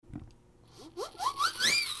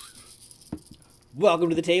Welcome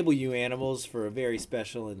to the table, you animals, for a very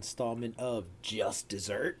special installment of Just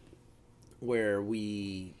Dessert, where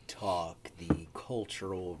we talk the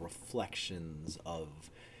cultural reflections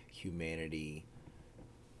of humanity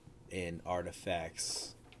in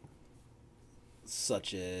artifacts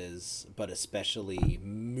such as, but especially,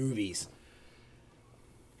 movies.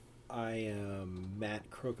 I am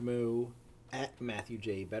Matt Crocomo at Matthew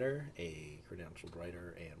J. Better, a credentialed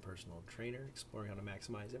writer and personal trainer, exploring how to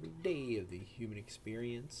maximize every day of the human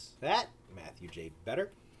experience. At Matthew J.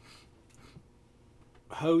 Better,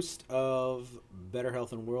 host of Better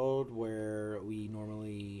Health and World, where we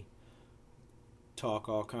normally talk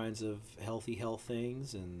all kinds of healthy health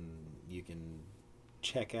things, and you can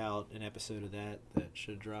check out an episode of that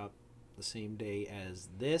should drop the same day as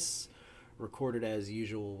this, recorded as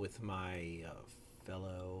usual with my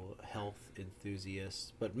fellow health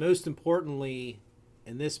enthusiasts, but most importantly,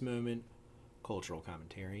 in this moment, cultural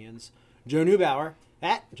commentarians. Joe Neubauer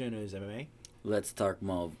at Joe Knows MMA. Let's talk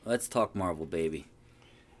Marvel. Let's talk Marvel, baby.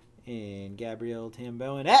 And Gabrielle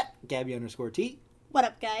Tambowen at Gabby_T. What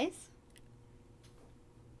up, guys?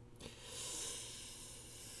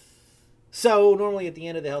 So, normally at the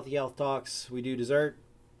end of the Healthy Health Talks, we do dessert.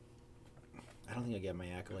 I don't think I get my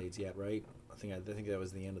accolades yet, right? I think that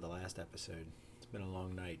was the end of the last episode. It's been a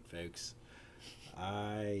long night, folks.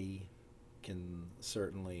 I can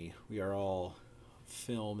certainly... We are all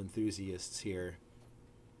film enthusiasts here.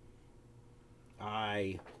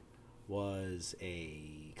 I was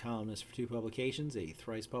a columnist for 2 publications, a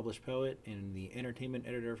thrice-published poet, and the entertainment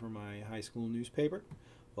editor for my high school newspaper.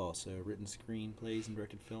 I've also written screenplays and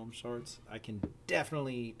directed film shorts. I can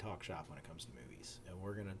definitely talk shop when it comes to movies. And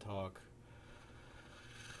we're going to talk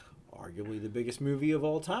arguably the biggest movie of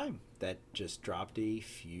all time that just dropped a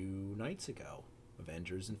few nights ago.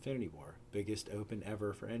 Avengers Infinity War. Biggest open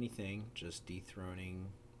ever for anything, just dethroning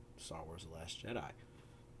Star Wars The Last Jedi.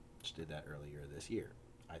 Just did that earlier this year.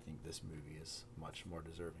 I think this movie is much more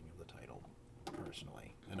deserving of the title,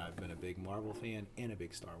 personally. And I've been a big Marvel fan and a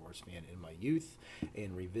big Star Wars fan in my youth,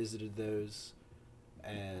 and revisited those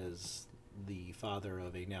as the father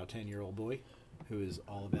of a now 10-year-old boy who is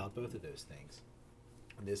all about both of those things.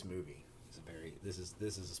 And this movie is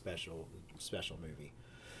this is a special movie.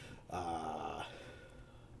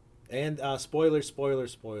 And spoilers.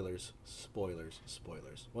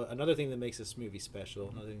 Well, another thing that makes this movie special,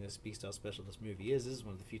 another thing that speaks to how special this movie is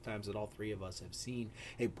one of the few times that all 3 of us have seen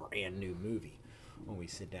a brand new movie when we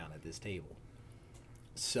sit down at this table.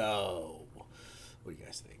 So, what do you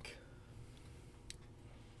guys think?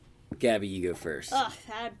 Gabby, you go first. Oh,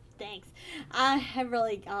 thanks. I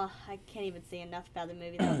can't even say enough about the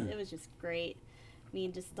movie. It was just great. I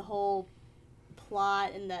mean, just the whole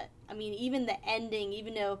plot and even the ending,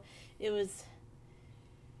 even though it was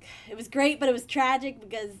great, but it was tragic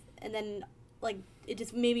and then it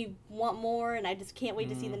just made me want more, and I just can't wait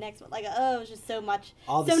to see the next one. It was just so much,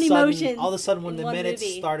 so many emotions. All of a sudden, when the minutes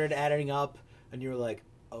movie started adding up, and you were like,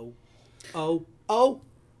 oh,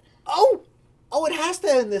 it has to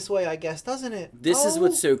end this way, I guess, doesn't it? This is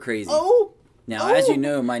what's so crazy. Now, as you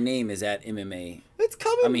know, my name is at MMA. It's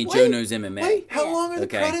coming. I mean, Joe Knows MMA. Wait, how long are the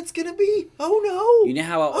Okay. credits going to be? Oh, no. You know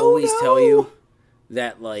how I always tell you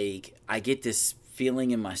that, I get this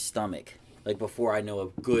feeling in my stomach, before I know a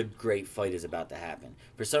good, great fight is about to happen.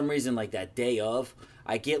 For some reason, that day of,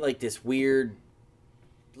 I get, this weird,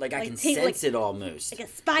 I can sense it almost. like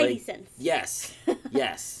a spidey sense. Yes.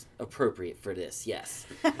 Yes. Appropriate for this, yes.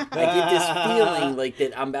 I get this feeling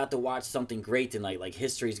that I'm about to watch something great tonight,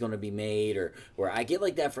 history's going to be made, or I get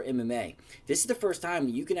like that for MMA. This is the first time,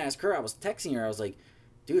 you can ask her, I was texting her, I was like,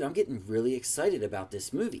 dude, I'm getting really excited about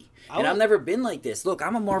this movie. And I've never been like this. Look,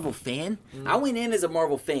 I'm a Marvel fan. I went in as a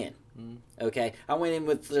Marvel fan. Okay? I went in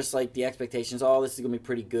with just the expectations, this is going to be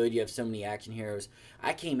pretty good, you have so many action heroes.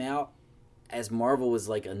 I came out as Marvel was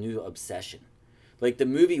a new obsession. The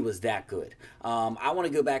movie was that good. I want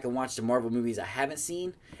to go back and watch the Marvel movies I haven't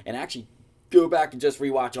seen and actually go back and just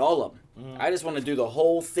rewatch all of them. I just want to do the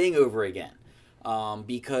whole thing over again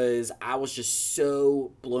because I was just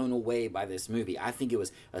so blown away by this movie. I think it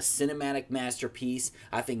was a cinematic masterpiece.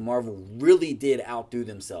 I think Marvel really did outdo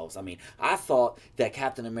themselves. I mean, I thought that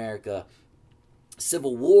Captain America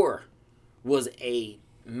Civil War was a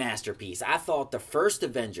masterpiece. I thought the first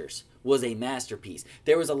Avengers was a masterpiece.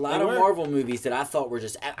 There was a lot of Marvel movies that I thought were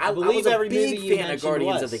just... I was a big fan of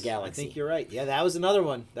Guardians of the Galaxy. I think you're right. Yeah, that was another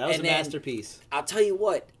one. That was a masterpiece. I'll tell you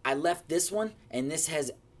what, I left this one, and this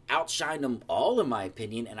has outshined them all in my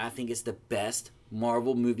opinion, and I think it's the best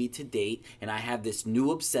Marvel movie to date, and I have this new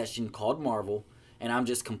obsession called Marvel, and I'm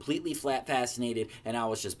just completely fascinated, and I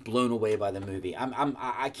was just blown away by the movie.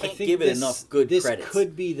 I can't think give it enough good this credits. This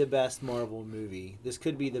could be the best Marvel movie. This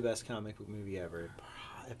could be the best comic book movie ever.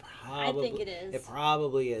 I think it is. It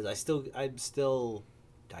probably is. I'm still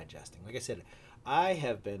digesting. Like I said, I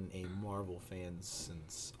have been a Marvel fan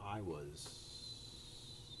since I was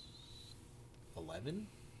 11.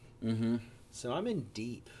 Mm-hmm. So I'm in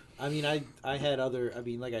deep. I mean, I had other. I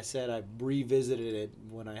mean, like I said, I revisited it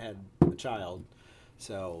when I had a child.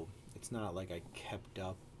 So it's not like I kept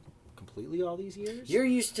up completely all these years. You're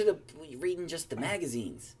used to reading just the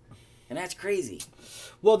magazines, and that's crazy.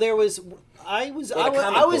 Well, there was. I was into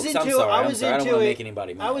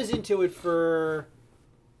it for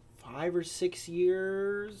 5 or 6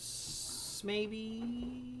 years,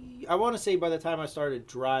 maybe. I want to say by the time I started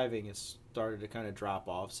driving, it started to kind of drop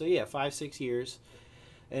off. So yeah, 5-6 years.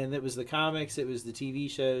 And it was the comics, it was the TV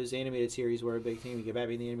shows, animated series were a big thing. We get back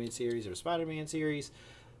in the animated series or Spider-Man series,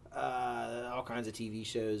 all kinds of TV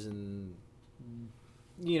shows, and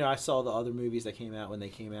I saw the other movies that came out when they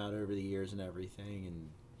came out over the years and everything. And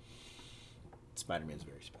Spider-Man's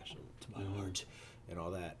very special to my heart and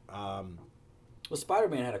all that. Well,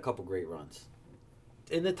 Spider-Man had a couple great runs.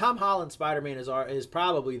 And the Tom Holland Spider-Man is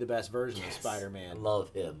probably the best version of Spider-Man. I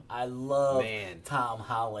love him. I love Tom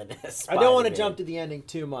Holland as Spider-Man. I don't want to jump to the ending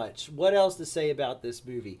too much. What else to say about this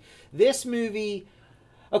movie? This movie,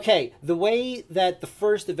 okay, the way that the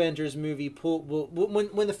first Avengers movie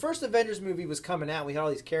when the first Avengers movie was coming out, we had all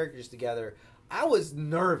these characters together. I was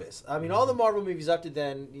nervous. I mean, all the Marvel movies up to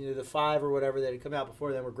then, the 5 or whatever that had come out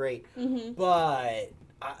before then were great. Mm-hmm. But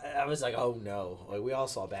I was like, oh no. Like, we all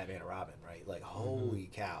saw Batman and Robin, right? Like, holy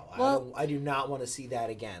cow. Well, I do not want to see that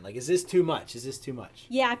again. Like, is this too much?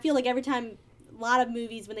 Yeah, I feel like every time, a lot of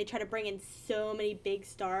movies, when they try to bring in so many big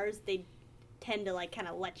stars, they tend to, like, kind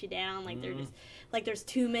of let you down. Like, they're just, like, there's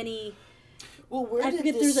too many. Well, where I did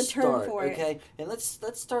forget this there's a term start? for it. Okay, and let's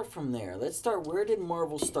start from there. Let's start. Where did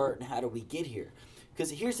Marvel start, and how do we get here?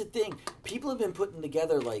 Because here's the thing: people have been putting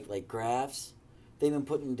together like graphs. They've been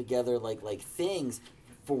putting together like things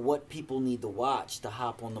for what people need to watch to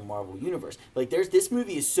hop on the Marvel universe. Like, this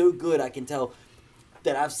movie is so good, I can tell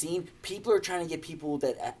that I've seen people are trying to get people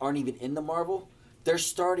that aren't even in the Marvel. They're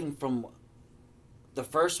starting from the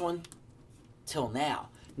first one till now.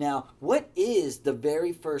 Now, what is the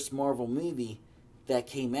very first Marvel movie that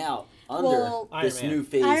came out under this new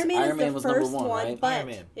phase? Iron Man was first number one, right?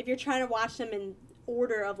 But if you're trying to watch them in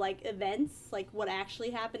order of like events, like what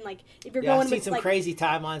actually happened, like if you're I've going seen with some like crazy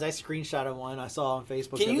timelines. I screenshotted one I saw on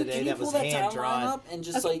Facebook the other day that was hand drawn. Up and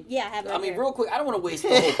just have it right here. real quick, I don't want to waste the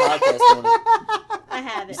whole podcast on it. I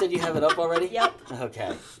have it. You said you have it up already? Yep.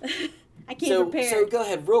 Okay. I came prepared. So go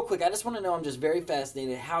ahead, real quick. I just want to know. I'm just very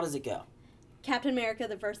fascinated. How does it go? Captain America: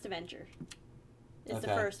 The First Avenger is the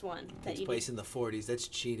first one that takes place in the 40s. That's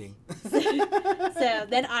cheating. So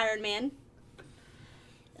then Iron Man.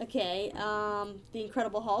 Okay, the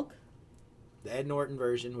Incredible Hulk. The Ed Norton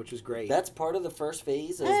version, which was great. That's part of the first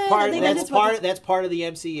phase. That's part of the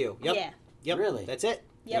MCU. Yep. Yeah. Yep. Really? That's it.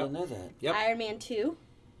 Yep. I didn't know that. Yep. Iron Man 2.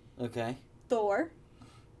 Okay. Thor.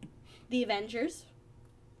 The Avengers.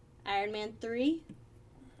 Iron Man 3.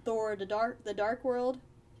 Thor: The Dark World.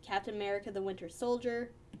 Captain America: The Winter Soldier.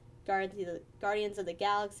 Guardians of the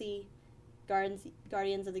Galaxy.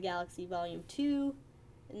 Guardians of the Galaxy Volume 2.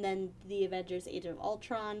 And then The Avengers: Age of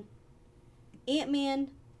Ultron.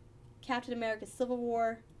 Ant-Man. Captain America: Civil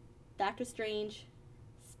War. Doctor Strange.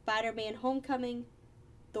 Spider-Man: Homecoming.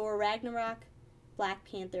 Thor: Ragnarok. Black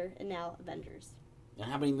Panther, and now Avengers. And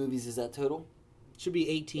how many movies is that total? Should be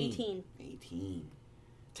 18. 18.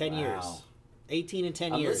 10 years. 18 and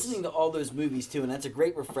 10 years. I'm listening to all those movies, too, and that's a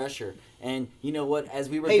great refresher. And you know what? As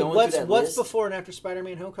we were going through that what's list... before and after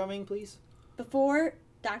Spider-Man Homecoming, please? Before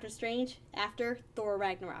Doctor Strange, after Thor: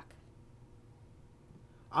 Ragnarok.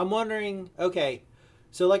 I'm wondering, okay,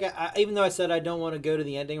 so like even though I said I don't want to go to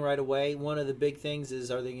the ending right away, one of the big things is,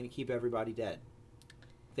 are they going to keep everybody dead?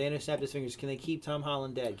 Thanos snapped his fingers. Can they keep Tom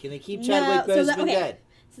Holland dead? Can they keep Chadwick Boseman dead?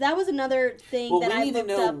 So that was another thing that I looked up. We need to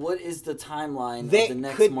know what is the timeline of the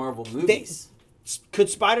next Marvel movies. Could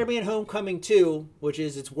Spider-Man Homecoming 2, which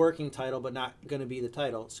is its working title but not going to be the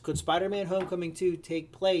title, could Spider-Man Homecoming 2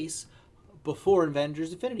 take place before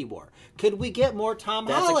Avengers Infinity War? Could we get more Tom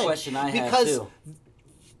Holland? That's a question I have, too.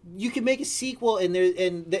 You can make a sequel, and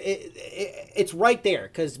it's right there,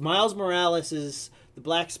 because Miles Morales is the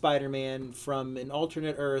Black Spider-Man from an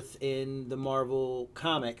alternate Earth in the Marvel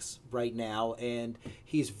comics right now, and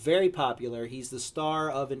he's very popular. He's the star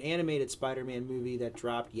of an animated Spider-Man movie that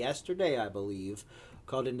dropped yesterday, I believe,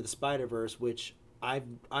 called Into the Spider-Verse, which I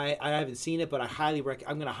haven't seen it, but I'm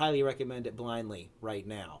going to highly recommend it blindly right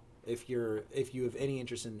now. if you have any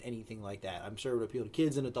interest in anything like that. I'm sure it would appeal to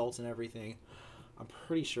kids and adults and everything. I'm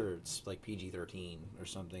pretty sure it's like PG-13 or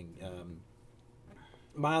something.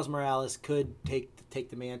 Miles Morales could take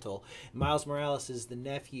the mantle. Miles Morales is the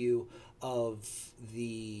nephew of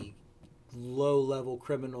the low-level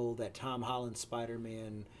criminal that Tom Holland's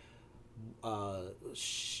Spider-Man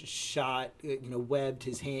shot. Webbed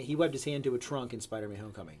his hand. He webbed his hand to a trunk in Spider-Man: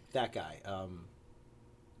 Homecoming. That guy.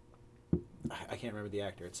 I can't remember the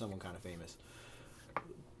actor. It's someone kind of famous.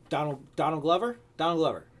 Donald Glover. Donald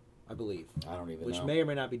Glover, I believe. I don't even know. Which may or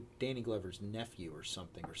may not be Danny Glover's nephew or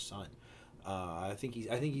something, or son. I think he's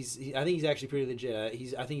actually pretty legit.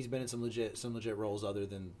 I think he's been in some legit roles other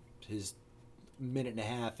than his minute and a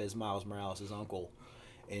half as Miles Morales' uncle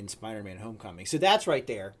in Spider-Man: Homecoming. So that's right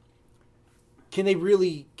there. Can they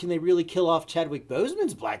really kill off Chadwick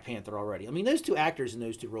Boseman's Black Panther already? I mean, those two actors in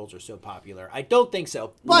those two roles are so popular. I don't think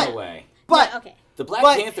so. But, no way. But Yeah, okay. The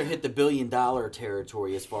Black Panther hit the $1 billion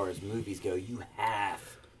territory as far as movies go. You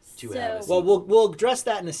have to have a well, sequel. we'll address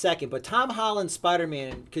that in a second. But Tom Holland's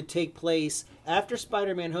Spider-Man could take place after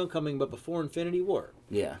Spider-Man: Homecoming, but before Infinity War.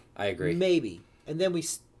 Yeah, I agree. Maybe, and then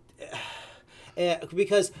because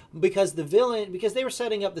the villain, because they were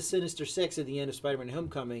setting up the Sinister Six at the end of Spider-Man: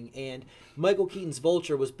 Homecoming, and Michael Keaton's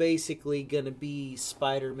Vulture was basically going to be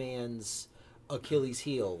Spider-Man's Achilles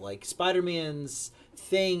heel. Like, Spider-Man's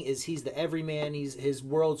thing is he's the everyman. His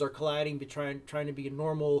worlds are colliding, trying to be a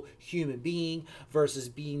normal human being versus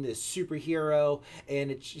being this superhero, and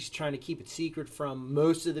he's trying to keep it secret from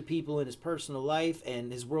most of the people in his personal life,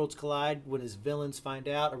 and his worlds collide when his villains find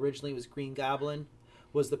out. Originally it was Green Goblin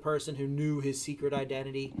was the person who knew his secret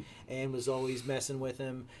identity and was always messing with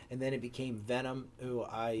him, and then it became Venom, who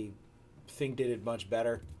I think did it much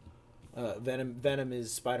better. Venom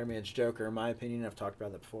is Spider-Man's Joker, in my opinion. I've talked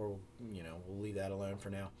about that before. We'll leave that alone for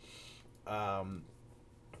now. I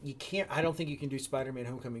don't think you can do Spider-Man: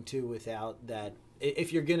 Homecoming 2 without that.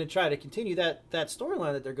 If you're going to try to continue that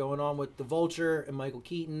storyline that they're going on with the Vulture and Michael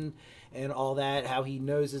Keaton and all that, how he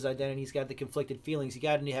knows his identity, he's got the conflicted feelings, you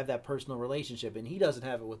got to have that personal relationship, and he doesn't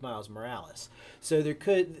have it with Miles Morales. So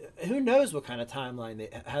who knows what kind of timeline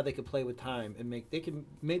how they could play with time and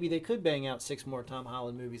maybe they could bang out 6 more Tom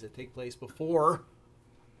Holland movies that take place before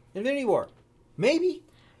Infinity War, maybe.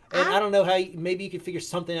 And I don't know how. Maybe you could figure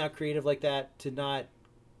something out creative like that to not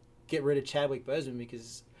get rid of Chadwick Boseman,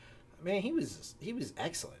 because, man, he was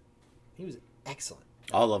excellent. He was excellent.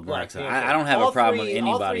 All of them were excellent. I don't have a problem with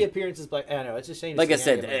anybody. All 3 appearances, I know, it's a shame to like see I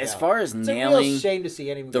said, any of them as go. far as It's a nailing real shame to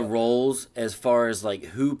see any of them the go. roles, as far as like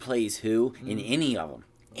who plays who in any of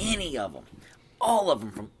them, all of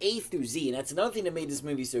them from A through Z, and that's another thing that made this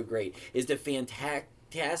movie so great, is the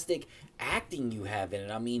fantastic acting you have in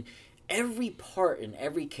it. I mean, every part and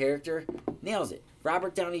every character nails it.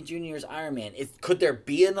 Robert Downey Jr.'s Iron Man. Could there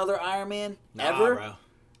be another Iron Man ever? Bro.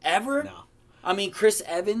 Ever? No. I mean, Chris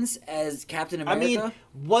Evans as Captain America. I mean,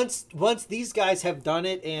 once these guys have done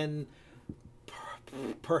it, and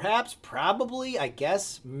perhaps, probably, I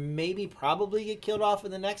guess, maybe, probably get killed off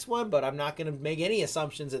in the next one, but I'm not going to make any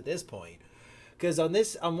assumptions at this point. Because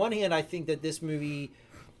on one hand, I think that this movie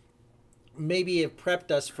maybe have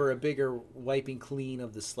prepped us for a bigger wiping clean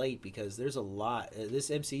of the slate, because there's a lot.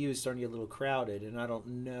 This MCU is starting to get a little crowded, and I don't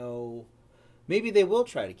know. Maybe they will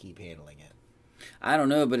try to keep handling it. I don't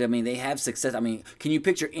know, but I mean, they have success. I mean, can you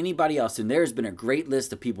picture anybody else? And there's been a great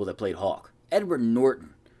list of people that played Hawk. Edward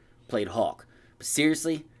Norton played Hawk. But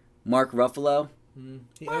seriously, Mark Ruffalo?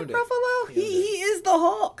 Mark Ruffalo? He is the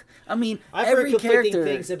Hawk. I mean, I've every heard conflicting character.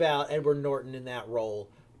 things about Edward Norton in that role.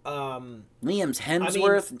 Liam's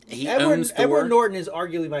Hemsworth, he owns Thor. Edward Norton is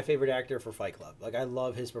arguably my favorite actor for Fight Club. Like, I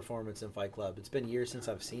love his performance in Fight Club. It's been years since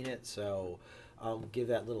I've seen it, so I'll give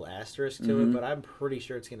that little asterisk to it, but I'm pretty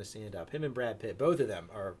sure it's going to stand up. Him and Brad Pitt, both of them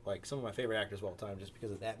are like some of my favorite actors of all time just because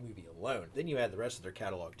of that movie alone. Then you add the rest of their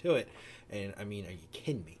catalog to it, and I mean, are you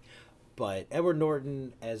kidding me? But Edward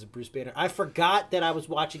Norton as Bruce Banner, I forgot that I was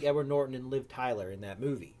watching Edward Norton and Liv Tyler in that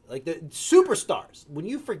movie. Like, the superstars. When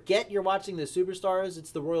you forget you're watching the superstars,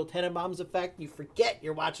 it's the Royal Tenenbaums effect. You forget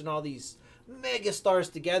you're watching all these mega stars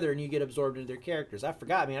together and you get absorbed into their characters. I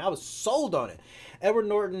forgot. I mean, I was sold on it. Edward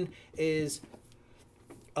Norton is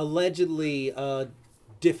allegedly a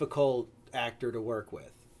difficult actor to work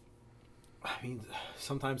with. I mean,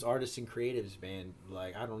 sometimes artists and creatives, man,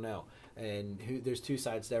 like, I don't know. And there's 2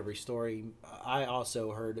 sides to every story. I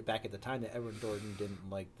also heard back at the time that Edward Norton didn't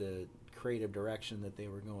like the creative direction that they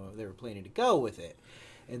were planning to go with it.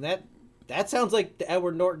 And that sounds like the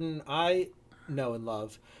Edward Norton I know and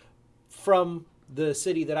love from the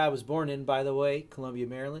city that I was born in, by the way, Columbia,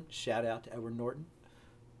 Maryland. Shout out to Edward Norton.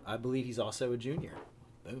 I believe he's also a junior.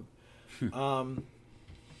 Boom.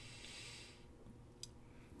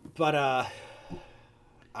 But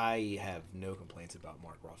I have no complaints about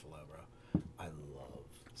Mark Ruffalo, bro. I love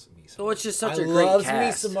me some. Oh, it's just such I a great love cast.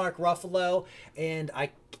 me some Mark Ruffalo, and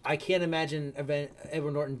I can't imagine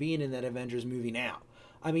Edward Norton being in that Avengers movie now.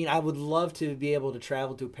 I mean, I would love to be able to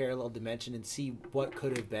travel to a parallel dimension and see what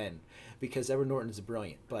could have been, because Edward Norton is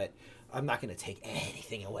brilliant. But I'm not going to take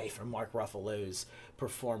anything away from Mark Ruffalo's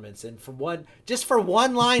performance. And for one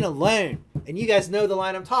line alone, and you guys know the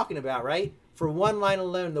line I'm talking about, right? For one line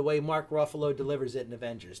alone, the way Mark Ruffalo delivers it in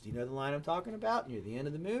Avengers. Do you know the line I'm talking about? Near the end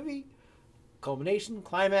of the movie? Culmination,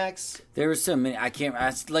 climax. There were so many. Like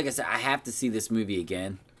I said, I have to see this movie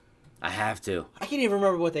again. I have to. I can't even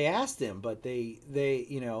remember what they asked him, but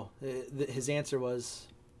his answer was,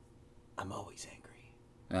 "I'm always angry."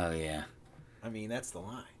 Oh, yeah. I mean, that's the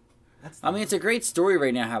line. It's a great story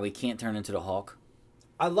right now how he can't turn into the Hulk.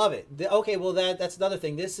 I love it. Okay, well that's another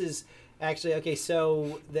thing. This is actually okay.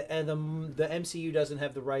 So the MCU doesn't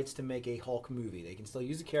have the rights to make a Hulk movie. They can still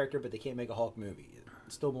use the character, but they can't make a Hulk movie.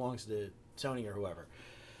 It still belongs to Sony or whoever.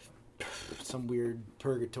 Some weird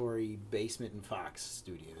purgatory basement in Fox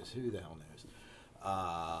Studios. Who the hell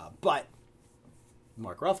knows? But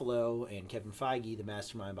Mark Ruffalo and Kevin Feige, the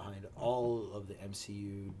mastermind behind all of the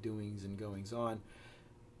MCU doings and goings on,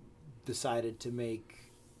 decided to make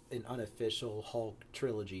an unofficial Hulk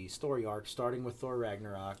trilogy story arc, starting with Thor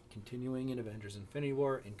Ragnarok, continuing in Avengers Infinity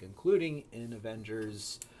War, and concluding in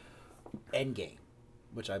Avengers Endgame,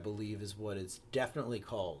 which I believe is what it's definitely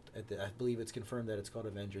called. I believe it's confirmed that it's called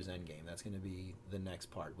Avengers Endgame. That's going to be the next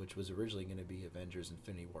part, which was originally going to be Avengers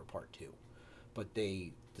Infinity War Part 2. But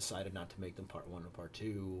they decided not to make them Part 1 or Part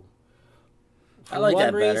 2. I like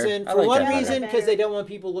that better. For one reason, because they don't want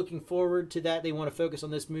people looking forward to that. They want to focus on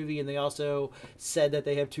this movie, and they also said that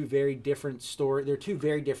they have two very different stories. They're two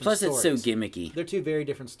very different Plus, stories. it's so gimmicky. They're two very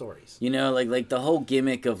different stories. You know, like the whole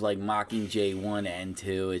gimmick of like Mockingjay 1 and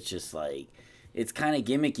 2, it's just like, it's kind of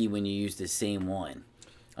gimmicky when you use the same one.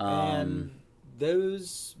 And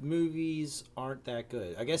those movies aren't that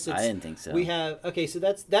good. I guess I didn't think so. We have so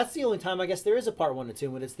that's the only time I guess there is a Part 1 and 2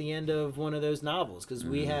 when it's the end of one of those novels, because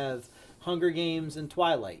we have Hunger Games and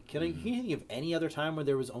Twilight. Can you think of any other time where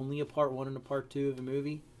there was only a Part 1 and a Part 2 of a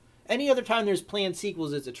movie? Any other time there's planned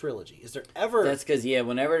sequels, it's a trilogy. Is there ever? That's because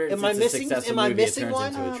whenever it's a successful movie, it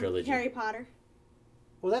turns into a trilogy. Harry Potter.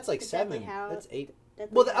 Well, that's like Deathly 7. Hallows. That's 8.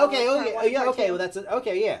 Deathly Well, Hallows, okay, Part 1, yeah, Part okay. 2. Well, that's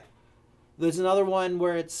okay, yeah. There's another one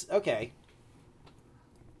where it's okay.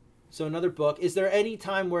 So another book. Is there any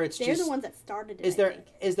time where it's They're the ones that started it.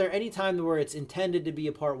 Is there any time where it's intended to be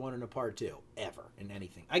a Part 1 and a Part 2 ever in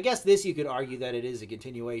anything? I guess this you could argue that it is a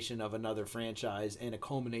continuation of another franchise and a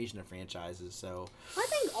culmination of franchises. So I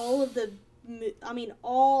think all of this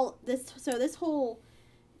whole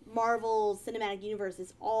Marvel Cinematic Universe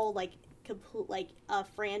is all like complete, like a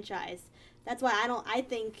franchise. That's why I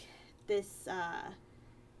think this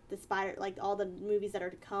the Spider, like all the movies that are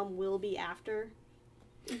to come will be after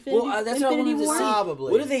that's what I wanted to see.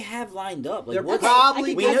 Probably. What do they have lined up? Like,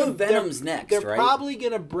 we know Venom's next, They're right? probably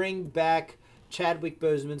going to bring back Chadwick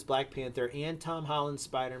Boseman's Black Panther and Tom Holland's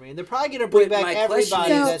Spider-Man. They're probably going to bring back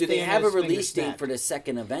everybody. Do they have a release date for the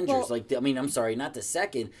second Avengers? I'm sorry, not the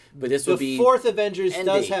second, but this would be... The fourth Avengers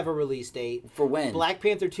does have a release date. For when? Black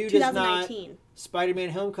Panther 2 does not.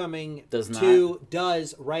 Spider-Man Homecoming does not. 2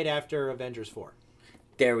 does right after Avengers 4.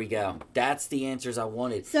 There we go. That's the answers I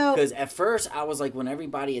wanted. Because at first, I was like, when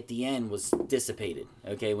everybody at the end was dissipated,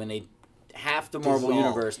 okay, when half the Marvel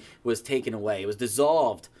Universe was taken away. It was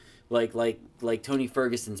dissolved like Tony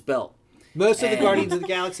Ferguson's belt. Most of the Guardians of the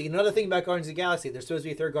Galaxy. Another thing about Guardians of the Galaxy, there's supposed to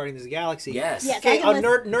be a third Guardians of the Galaxy. Yes. Okay,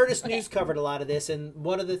 Nerdist News covered a lot of this, and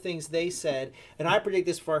one of the things they said, and I predict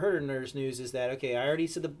this before I heard of Nerdist News, is that, okay, I already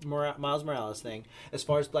said the Miles Morales thing. As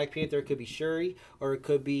far as Black Panther, it could be Shuri, or it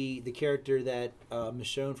could be the character that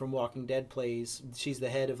Michonne from Walking Dead plays. She's the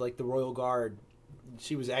head of, like, the Royal Guard.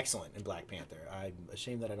 She was excellent in Black Panther. I'm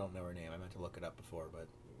ashamed that I don't know her name. I meant to look it up before, but,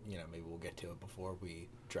 maybe we'll get to it before we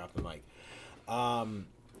drop the mic.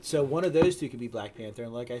 So one of those two could be Black Panther,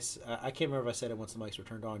 and like I can't remember if I said it once the mics were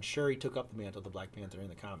turned on. Shuri took up the mantle of the Black Panther in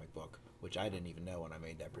the comic book, which I didn't even know when I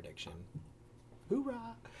made that prediction.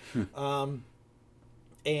 Hoorah!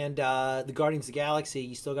 And the Guardians of the Galaxy,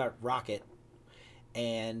 you still got Rocket,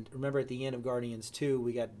 and remember at the end of Guardians 2,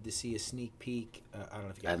 we got to see a sneak peek. I don't know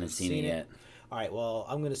if you guys haven't seen it yet. All right, well,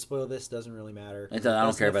 I'm going to spoil this. Doesn't really matter. I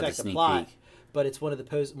don't care about the sneak peek. But it's one of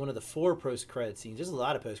the 4 post-credit scenes. There's a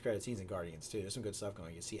lot of post-credit scenes in Guardians, too. There's some good stuff going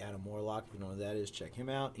on. You see Adam Warlock. If you know what that is, check him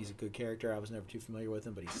out. He's a good character. I was never too familiar with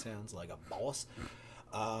him, but he sounds like a boss.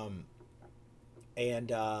 And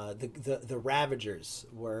the Ravagers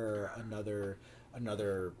were another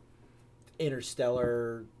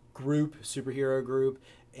interstellar superhero group,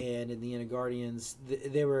 and in the end of Guardians,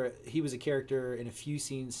 he was a character in a few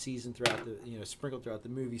seasons throughout sprinkled throughout the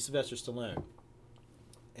movie. Sylvester Stallone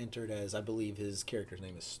entered as, I believe his character's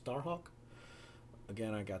name is Starhawk.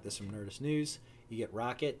 Again, I got this from Nerdist News. You get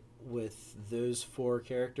Rocket with those 4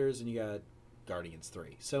 characters, and you got Guardians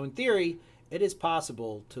 3. So in theory, it is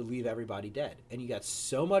possible to leave everybody dead. And you got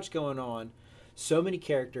so much going on, so many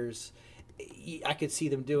characters. I could see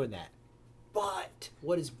them doing that. But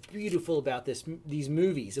what is beautiful about these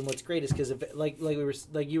movies, and what's great is because like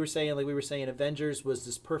we were saying, Avengers was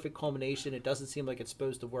this perfect culmination. It doesn't seem like it's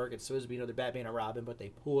supposed to work. It's supposed to be another Batman or Robin, but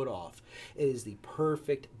they pull it off. It is the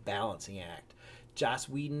perfect balancing act. Joss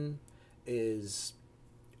Whedon is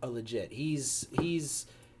a legit. He's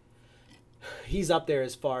up there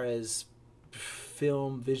as far as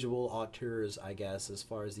film visual auteurs, I guess, as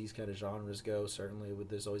far as these kind of genres go. Certainly,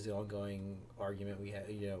 there's always the ongoing argument we have,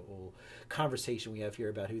 conversation we have here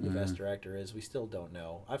about who the best director is. We still don't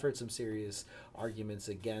know. I've heard some serious arguments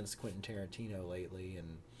against Quentin Tarantino lately,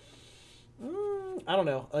 and I don't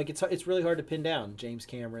know. Like it's really hard to pin down. James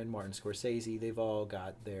Cameron, Martin Scorsese, they've all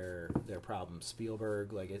got their problems.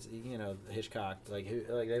 Spielberg, like it's Hitchcock, like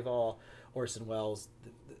they've all, Orson Welles,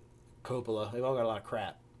 Coppola, they've all got a lot of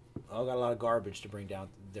crap. All got a lot of garbage to bring down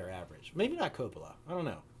their average. Maybe not Coppola. I don't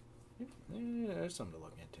know. There's something to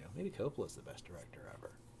look into. Maybe Coppola's the best director ever.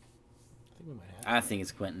 I think we might have. I think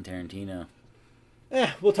it's Quentin Tarantino.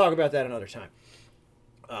 We'll talk about that another time.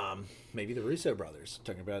 Maybe the Russo brothers.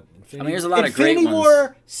 Talking about Infinity. There's a lot of great ones. Infinity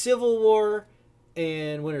War, Civil War,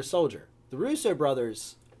 and Winter Soldier. The Russo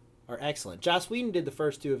brothers are excellent. Joss Whedon did the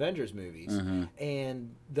first 2 Avengers movies,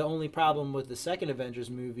 and the only problem with the second Avengers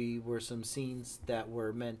movie were some scenes that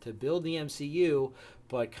were meant to build the MCU,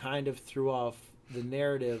 but kind of threw off the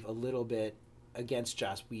narrative a little bit against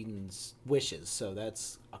Joss Whedon's wishes. So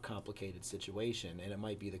that's a complicated situation, and it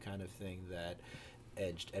might be the kind of thing that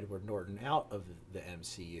edged Edward Norton out of the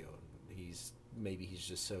MCU. He's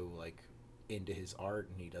just so like into his art,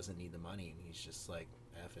 and he doesn't need the money, and he's just like,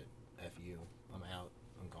 F it, F you, I'm out.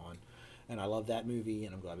 I'm gone. And I love that movie,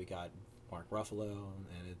 and I'm glad we got Mark Ruffalo,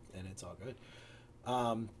 and it's all good.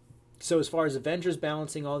 So as far as Avengers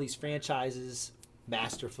balancing all these franchises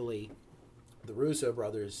masterfully, the Russo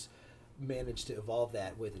brothers managed to evolve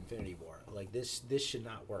that with Infinity War. Like this should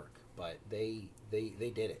not work, but they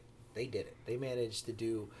did it. They did it. They managed to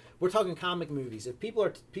do. We're talking comic movies. If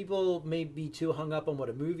people may be too hung up on what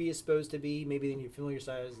a movie is supposed to be, maybe they need to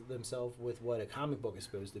familiarize themselves with what a comic book is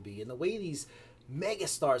supposed to be. And the way these mega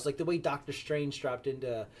stars, like the way Doctor Strange dropped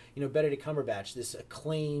into Benedict Cumberbatch, this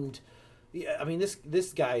acclaimed. I mean,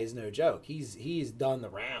 this guy is no joke. He's done the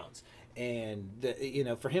rounds, and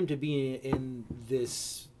for him to be in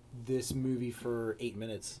this movie for 8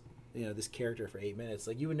 minutes. This character for 8 minutes,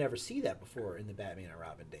 like you would never see that before in the Batman and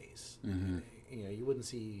Robin days. You wouldn't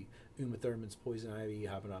see Uma Thurman's Poison Ivy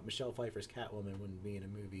hopping up. Michelle Pfeiffer's Catwoman wouldn't be in a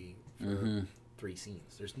movie for 3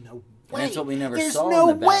 scenes. There's no way. That's what we never There's saw.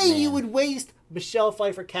 no in the way Batman. you would waste Michelle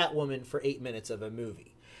Pfeiffer Catwoman for 8 minutes of a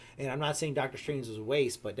movie. And I'm not saying Doctor Strange was a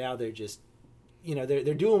waste, but now they're just.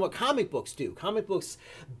 They're doing what comic books do. Comic books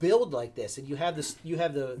build like this, and you have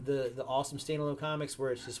the awesome standalone comics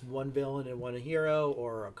where it's just one villain and one hero,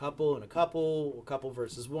 or a couple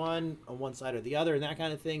versus one on one side or the other, and that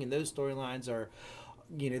kind of thing. And those storylines are,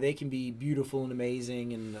 they can be beautiful and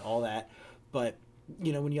amazing and all that. But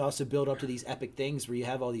when you also build up to these epic things where you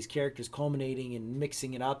have all these characters culminating and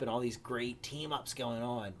mixing it up and all these great team ups going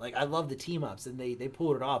on. Like, I love the team ups, and they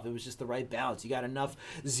pulled it off. It was just the right balance. You got enough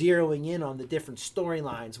zeroing in on the different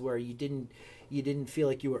storylines where you didn't feel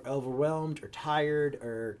like you were overwhelmed or tired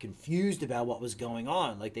or confused about what was going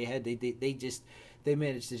on. Like they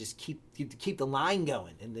managed to just keep the line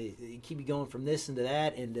going, and they keep you going from this into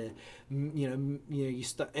that, and you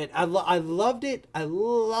start. And I loved it. I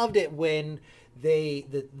loved it when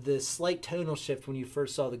the slight tonal shift when you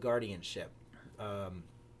first saw the Guardian ship. I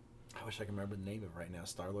wish I could remember the name of it right now.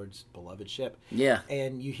 Star-Lord's beloved ship. Yeah,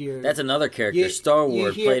 and you hear that's another character,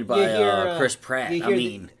 Star-Lord, played by Chris Pratt.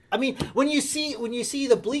 I mean, when you see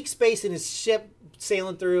the bleak space in his ship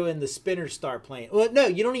sailing through, and the spinners start playing. Well, no,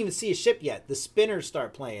 you don't even see a ship yet. The spinners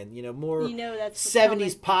start playing. More that's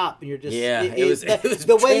 70s pop, and you're just it was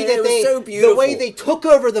the way that they so beautiful. The way they took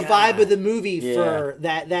over the vibe of the movie for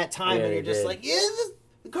that time, and you're just like,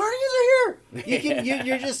 the Guardians are here.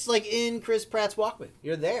 You're just like in Chris Pratt's Walkman.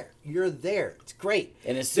 You're there. It's great.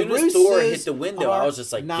 And as soon as Thor hit the window, I was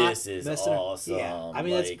just like, this is awesome. Yeah, I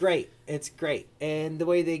mean, it's great. It's great. And the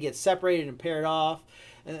way they get separated and paired off,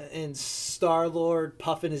 and Star-Lord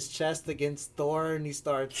puffing his chest against Thor, and he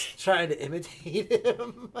starts trying to imitate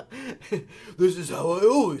him. This is how I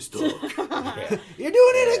always talk. You're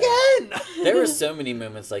doing it again. There were so many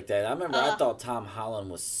moments like that. I remember I thought Tom Holland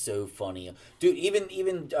was so funny. Dude,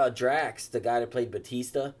 even Drax, the guy that played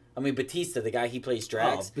Batista, the guy he plays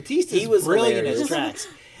Drax. Oh, Batista's he was brilliant hilarious. as Drax.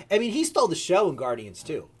 I mean, he stole the show in Guardians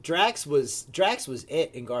too. Drax was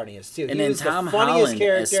it in Guardians too. And he then was Tom the funniest Holland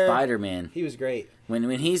character. as Spider-Man. He was great. When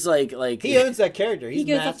he's like He owns that character. He's he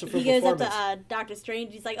goes up masterful to performance. Doctor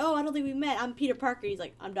Strange. He's like, "Oh, I don't think we met. I'm Peter Parker." He's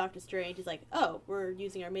like, "I'm Doctor Strange." He's like, "Oh, we're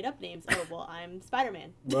using our made-up names." "Oh, well, I'm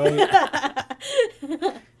Spider-Man." Right.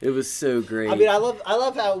 It was so great. I mean, I love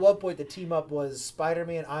how at one point the team up was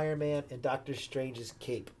Spider-Man, Iron Man, and Doctor Strange's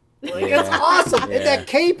cape. Like, Yeah. that's awesome. Yeah. And that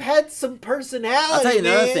cape had some personality. I'll tell you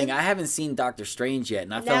another man. thing. I haven't seen Doctor Strange yet,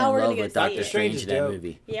 and I Now fell we're in gonna love go with see Doctor it. Strange Strange in is that dope.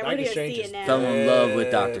 movie. Yeah, we're Doctor gonna go Strange see is it now. Fell in love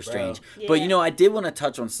with Doctor bro. Strange. Yeah. But, I did want to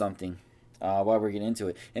touch on something while we're getting into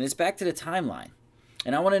it. And it's back to the timeline.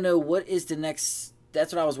 And I want to know what is the next...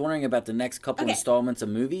 That's what I was wondering about the next couple Okay. installments of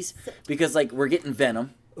movies. Because, we're getting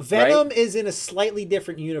Venom. Venom right? is in a slightly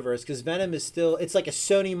different universe because Venom is still it's like a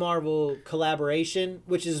Sony Marvel collaboration,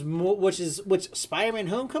 which Spider-Man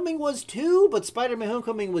Homecoming was too, but Spider-Man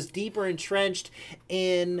Homecoming was deeper entrenched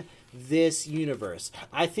in this universe.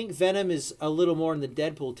 I think Venom is a little more in the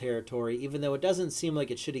Deadpool territory, even though it doesn't seem like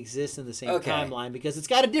it should exist in the same Okay. timeline because it's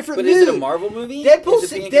got a different But mood. is it a Marvel movie? Is it being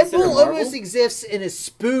considered Deadpool Marvel? almost exists in a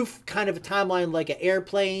spoof kind of a timeline like an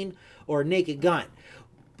Airplane or Naked Gun.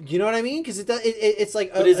 You know what I mean? Because it's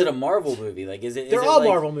like. But is it a Marvel movie? Is it? They're is it all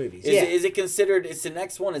Marvel movies. Yeah. Is it considered? It's the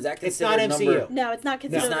next one. Is that It's considered not number? MCU. No, it's not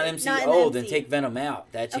considered. It's not in MCU. the Oh, then MCU. take Venom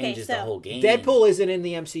out. That Okay, changes the so- whole game. Deadpool isn't in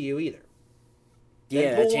the MCU either. Yeah,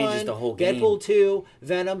 Deadpool that changes 1, the whole game. Deadpool 2,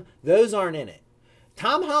 Venom, those aren't in it.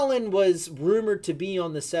 Tom Holland was rumored to be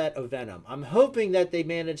on the set of Venom. I'm hoping that they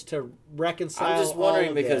managed to reconcile. I'm just all wondering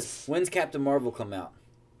of because this. when's Captain Marvel come out?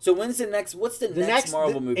 So when's the next? What's the next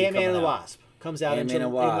Marvel movie Ant-Man coming and the out? Wasp comes out in Ant-Man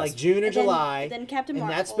and like Wasp. June or And then- July. then Captain and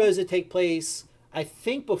Marvel. that's supposed to take place, I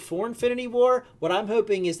think, before Infinity War. What I'm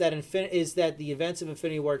hoping is that the events of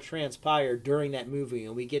Infinity War transpire during that movie,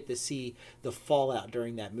 and we get to see the fallout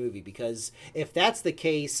during that movie. Because if that's the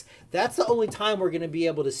case, that's the only time we're going to be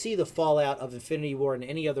able to see the fallout of Infinity War in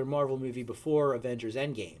any other Marvel movie before Avengers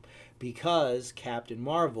Endgame. Because Captain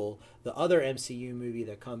Marvel, the other MCU movie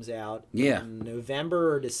that comes out in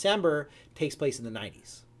November or December, takes place in the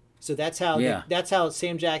 90s. So that's how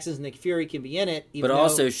Sam Jackson's Nick Fury can be in it. But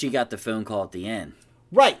also, she got the phone call at the end.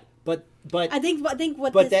 right, but I think what the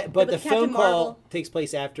Captain phone call Marvel, takes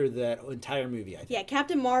place after the entire movie. I think. Yeah,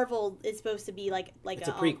 Captain Marvel is supposed to be like It's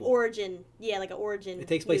a a prequel. origin. Yeah, like an origin. It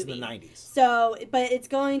takes place movie. in the 90s. So, but it's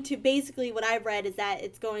going to basically what I've read is that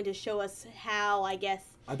it's going to show us how I guess.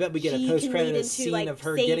 I bet we get she a can post-credit lead into, scene like, of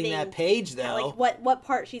her getting saving, that page, though. Like what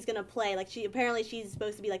part she's gonna play. Like she's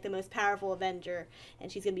supposed to be like the most powerful Avenger, and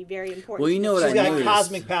she's gonna be very important. Well, you know what She's I got noticed.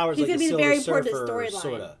 cosmic powers She's like gonna a be Silver very important to the Surfer, storyline.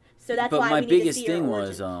 sorta. So that's But why my we need to biggest see her thing origin.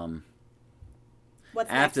 was What's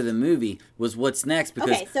after next? the movie was what's next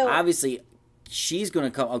because Okay, so- obviously she's going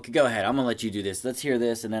to come. Okay, go ahead. I'm going to let you do this. Let's hear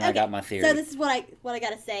this, and then I Okay, got my theory. So this is what I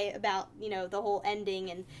got to say about the whole ending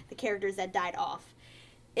and the characters that died off.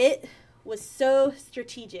 It was so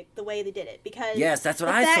strategic the way they did it because Yes, that's what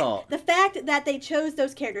I thought. The fact that they chose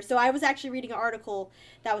those characters. So I was actually reading an article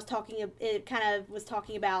that was talking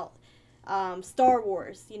about Star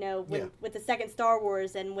Wars. With the second Star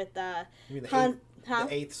Wars and with You mean the Han. The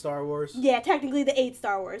 8th Star Wars? Yeah, technically the 8th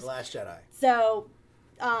Star Wars. The Last Jedi. So,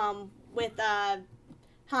 with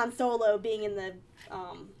Han Solo being in the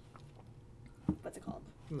what's it called?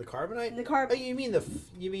 The Carbonite? The Carb- Oh, you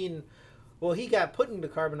mean? Well, he got put into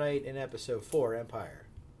Carbonite in Episode 4, Empire.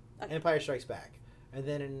 Okay. Empire Strikes Back, and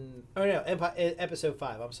then Episode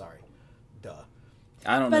 5. I'm sorry. Duh.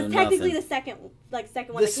 I don't know But technically nothing. the second one. The that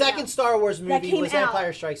came second out. Star Wars That movie came was out.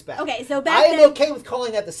 Empire Strikes Back. Okay, so back I am then. okay with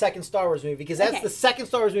calling that the second Star Wars movie because that's Okay. the second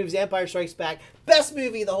Star Wars movie is Empire Strikes Back. Best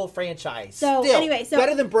movie of the whole franchise. So, Still, anyway,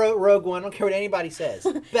 better than Rogue One. I don't care what anybody says.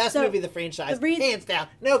 Best So, movie of the franchise, the reason- hands down,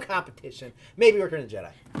 no competition. Maybe Return of the Jedi.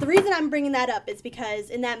 The reason I'm bringing that up is because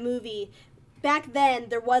in that movie, back then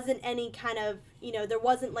there wasn't any kind of there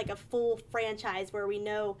wasn't like a full franchise where we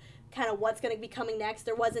know kind of what's going to be coming next.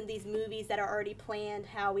 There wasn't these movies that are already planned.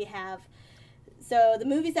 How we have. So the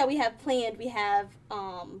movies that we have planned, we have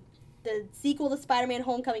the sequel to Spider-Man: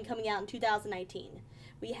 Homecoming coming out in 2019.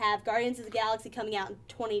 We have Guardians of the Galaxy coming out in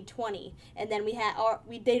 2020, and then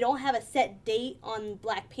they don't have a set date on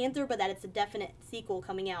Black Panther, but that it's a definite sequel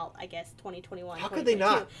coming out. I guess 2021. How could they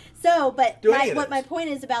not? 2022. So, but Do any of what those. my point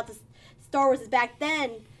is about the Star Wars is back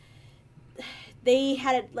then. they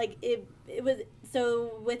had it was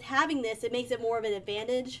so with having this, it makes it more of an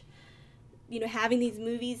advantage. Having these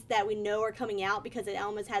movies that we know are coming out, because it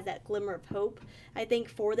almost has that glimmer of hope, I think,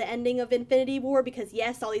 for the ending of Infinity War, because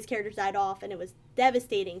yes, all these characters died off and it was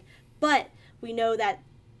devastating, but we know that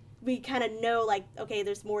we kind of know, like, okay,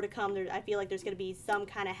 there's more to come. I feel like there's going to be some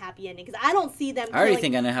kind of happy ending, because I don't see them I already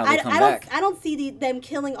think I know how they come back. I don't see them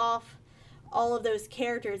killing off all of those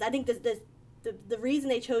characters. I think the reason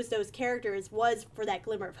they chose those characters was for that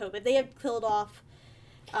glimmer of hope. If they had killed off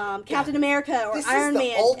Captain America or Iron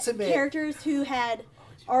Man, characters who had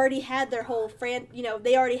already had their whole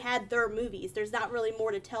they already had their movies. There's not really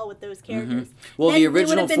more to tell with those characters. Well, then the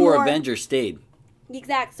original 4 Avengers stayed.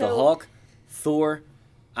 Exact. So the Hulk, Thor,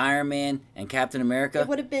 Iron Man, and Captain America,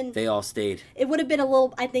 they all stayed. It would have been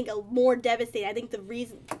a more devastating. I think the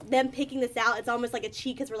reason them picking this out, it's almost like a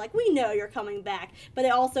cheat, because we're like, we know you're coming back, but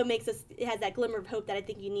it also it has that glimmer of hope that I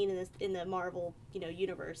think you need in the Marvel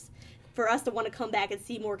universe, for us to want to come back and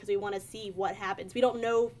see more, because we want to see what happens. We don't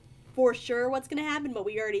know for sure what's going to happen, but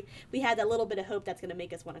we had that little bit of hope that's going to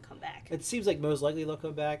make us want to come back. It seems like most likely they'll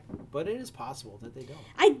come back, but it is possible that they don't.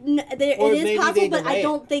 It is possible, but I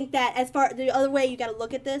don't think that, as far the other way you got to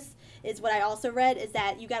look at this is what I also read, is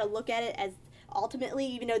that you got to look at it as ultimately,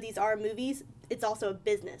 even though these are movies, it's also a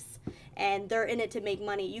business, and they're in it to make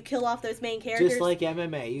money. You kill off those main characters, just like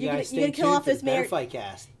MMA. You guys stay tuned for Better Fight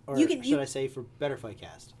Cast, or should I say for Better Fight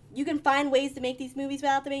Cast? You can find ways to make these movies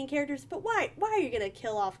without the main characters, but why are you going to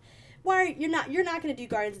kill off? You're not going to do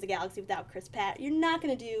Guardians of the Galaxy without Chris Pratt. You're not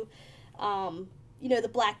going to do the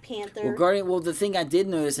Black Panther. Well, the thing I did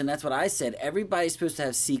notice, and that's what I said, everybody's supposed to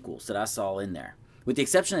have sequels that I saw in there, with the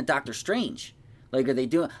exception of Doctor Strange. Like, are they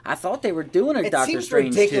doing? I thought they were doing a Doctor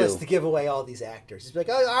Strange too. It seems ridiculous to give away all these actors. It's like,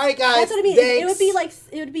 oh, all right, guys. That's what I mean. Thanks.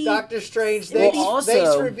 It would be Doctor Strange. Well,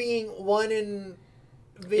 thanks for being one in.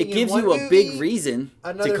 It gives you a big reason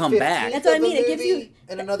to come back. That's what I mean. It gives you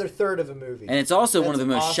another third of a movie. And it's also one of the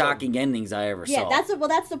most shocking endings I ever saw. Yeah,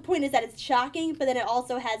 that's the point, is that it's shocking, but then it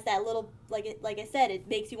also has that little, like I said, it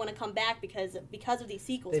makes you want to come back because of these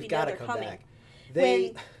sequels. They've got to come coming.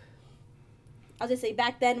 back. I was going to say,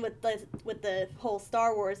 back then with the whole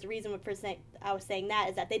Star Wars, the reason I was saying that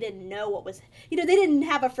is that they didn't know what was, they didn't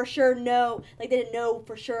have a for sure they didn't know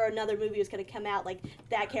for sure another movie was going to come out, like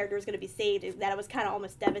that character was going to be saved, that it was kind of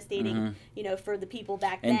almost devastating, for the people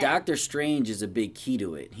back then. And Doctor Strange is a big key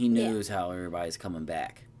to it. He knows how everybody's coming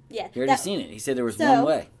back. Yeah. He already seen it. He said there was one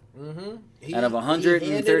way. Out of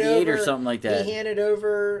 138 or something like that. He handed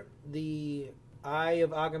over the Eye of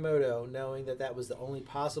Agamotto, knowing that was the only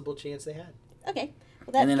possible chance they had. Okay.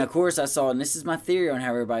 And then, of course, I saw, and this is my theory on how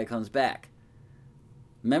everybody comes back.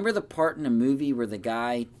 Remember the part in the movie where the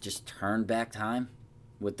guy just turned back time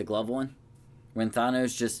with the glove on? When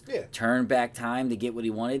Thanos just turned back time to get what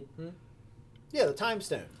he wanted? Yeah, the Time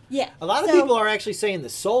Stone. Yeah. A lot of people are actually saying the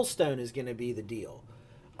Soul Stone is going to be the deal.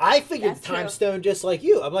 I figured the Time Stone just like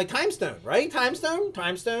you. I'm like, Time Stone, right? Time Stone?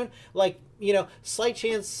 Time Stone? Like, slight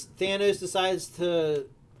chance Thanos decides to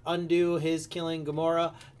undo his killing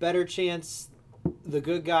Gamora. Better chance the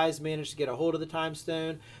good guys managed to get a hold of the Time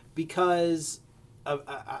Stone, because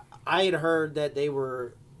I had heard that they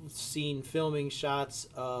were seen filming shots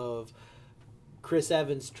of Chris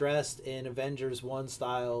Evans dressed in Avengers 1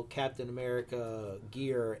 style Captain America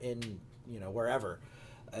gear in, wherever.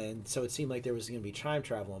 And so it seemed like there was going to be time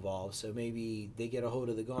travel involved. So maybe they get a hold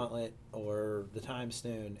of the Gauntlet or the Time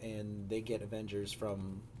Stone, and they get Avengers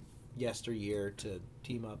from yesteryear to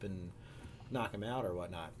team up and knock them out or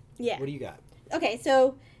whatnot. Yeah. What do you got? Okay,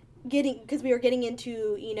 so because we were getting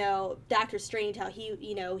into, Doctor Strange, how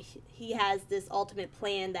he has this ultimate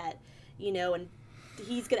plan that, and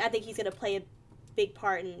I think he's gonna play a big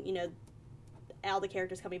part in, all the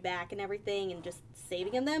characters coming back and everything, and just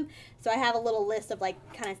saving them. So I have a little list of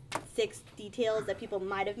kind of 6 details that people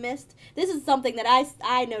might have missed. This is something that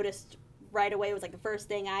I noticed right away. It was the first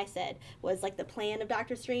thing I said was the plan of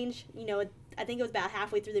Doctor Strange. I think it was about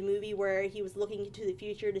halfway through the movie where he was looking into the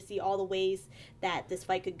future to see all the ways that this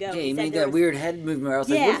fight could go. Yeah, he made that weird head movement where I was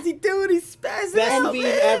like, what is he doing? He's spazzing Best out. meme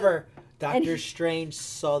ever. Doctor Strange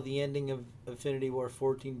saw the ending of Infinity War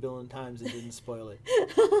 14 billion times and didn't spoil it.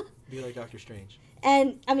 Be like Doctor Strange.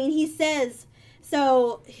 And, he says,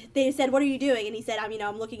 so they said, what are you doing? And he said,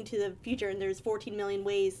 I'm looking to the future, and there's 14 million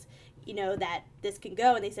ways, that this can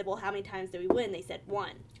go. And they said, well, how many times do we win? They said 1.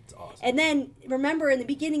 That's awesome. And then, remember, in the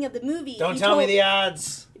beginning of the movie... Don't tell me the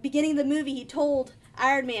odds! Beginning of the movie, he told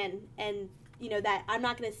Iron Man, and, that I'm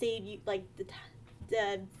not going to save you,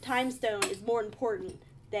 the Time Stone is more important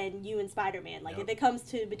than you and Spider-Man. Like, Yep. if it comes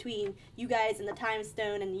to between you guys and the Time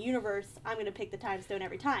Stone and the universe, I'm going to pick the Time Stone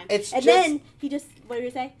every time. It's and just- then he just, what did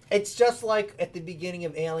you say? It's just like at the beginning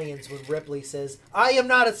of Aliens when Ripley says, "I am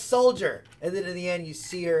not a soldier," and then in the end you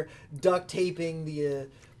see her duct taping the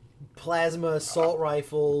plasma assault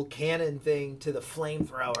rifle cannon thing to the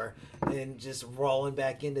flamethrower and just rolling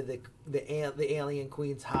back into the alien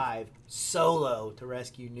queen's hive solo to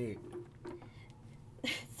rescue Newt.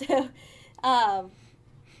 So,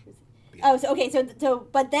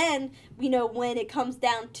 but then, when it comes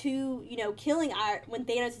down to, killing when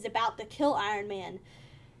Thanos is about to kill Iron Man,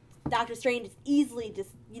 Doctor Strange easily just,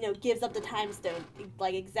 gives up the Time Stone,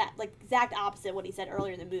 exact opposite what he said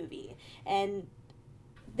earlier in the movie. And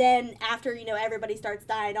then after, everybody starts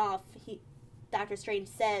dying off, Doctor Strange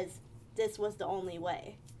says, "This was the only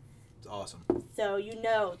way." It's awesome. So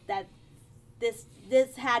that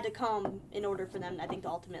this had to come in order for them, I think, to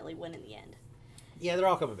ultimately win in the end. Yeah, they're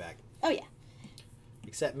all coming back. Oh, yeah.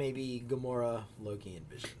 Except maybe Gamora, Loki, and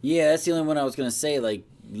Vision. Yeah, that's the only one I was gonna say. Like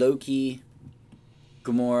Loki,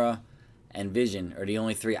 Gamora, and Vision are the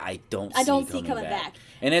only three I don't see coming back.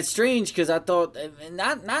 And it's strange because I thought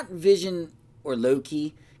not Vision or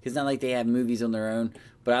Loki, because not like they have movies on their own.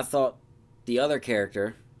 But I thought the other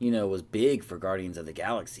character, was big for Guardians of the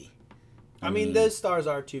Galaxy. I mean, those stars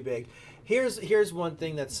are too big. Here's one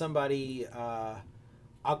thing that somebody,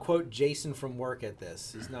 I'll quote Jason from work at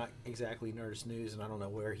this. He's not exactly Nerdist News, and I don't know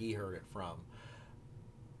where he heard it from.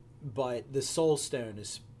 But the Soul Stone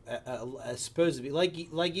is supposed to be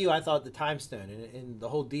like you. I thought the Time Stone, and the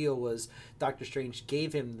whole deal was Doctor Strange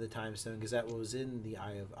gave him the Time Stone because that was in the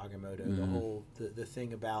Eye of Agamotto. Mm-hmm. The whole the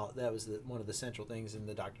thing about that was one of the central things in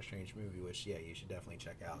the Doctor Strange movie, which you should definitely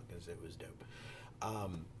check out because it was dope.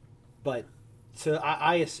 But. So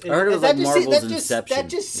I heard it was like Marvel's Inception. That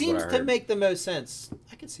just seems to make the most sense.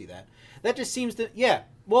 I can see that. That just seems to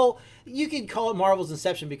Well, you could call it Marvel's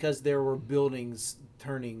Inception because there were buildings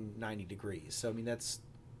turning 90 degrees. So I mean that's.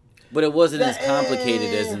 But it wasn't as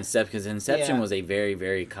complicated as Inception, because Inception Yeah. was a very,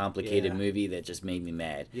 very complicated Yeah. movie that just made me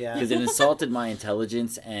mad. Yeah. Because it insulted my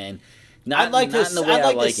intelligence and not, I'd like not to. in the way I'd I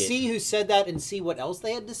like like to it. see who said that and see what else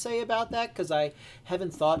they had to say about that because I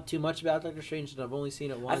haven't thought too much about Doctor Strange and I've only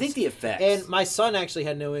seen it once. I think the effects. And my son actually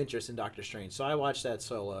had no interest in Doctor Strange, so I watched that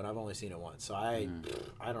solo, and I've only seen it once. So I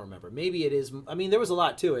don't remember. Maybe it is. I mean, there was a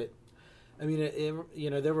lot to it. I mean,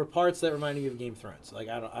 there were parts that reminded me of Game of Thrones. Like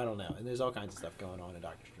I don't know. And there's all kinds of stuff going on in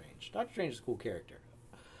Doctor Strange. Doctor Strange is a cool character.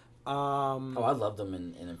 I loved them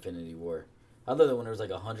in Infinity War. I loved it when there was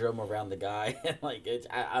like 100 of them around the guy.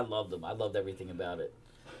 I loved them. I loved everything about it.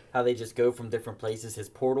 How they just go from different places. His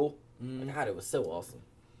portal. God, it was so awesome.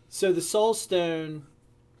 So the Soul Stone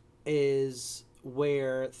is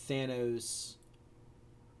where Thanos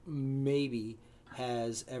maybe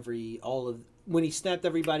has when he snapped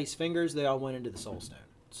everybody's fingers, they all went into the Soul Stone.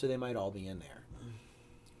 So they might all be in there.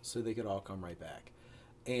 So they could all come right back.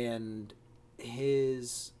 And I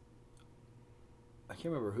can't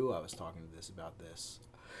remember who I was talking to about this.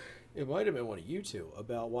 It might have been one of you two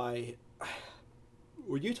about why.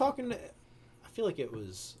 Were you talking to? I feel like it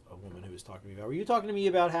was a woman who was talking to me about. Were you talking to me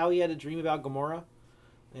about how he had a dream about Gamora,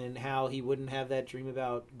 and how he wouldn't have that dream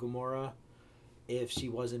about Gamora if she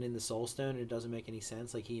wasn't in the Soul Stone? And it doesn't make any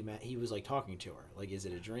sense. Like he was like talking to her. Like, is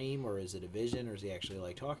it a dream or is it a vision or is he actually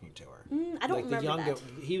like talking to her? I don't remember that.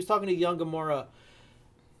 He was talking to young Gamora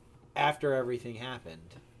after everything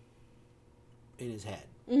happened in his head.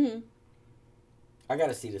 Mm-hmm. I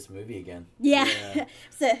gotta see this movie again. Yeah.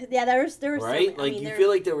 Yeah. there was Right? You feel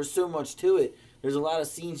like there was so much to it. There's a lot of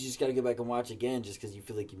scenes you just gotta go back and watch again just because you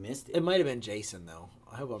feel like you missed it. It might have been Jason though.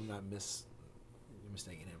 I hope I'm not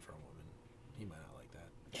mistaking him for a woman. He might not like that.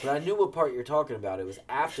 But I knew what part you're talking about. It was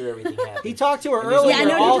after everything happened. He talked to her And there's earlier I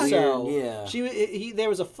know what you're also. talking about. Yeah. There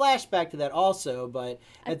was a flashback to that also, but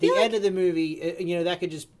I at the feel end of the movie, that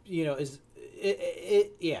could just,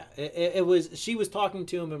 it was, she was talking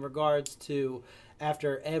to him in regards to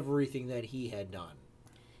after everything that he had done.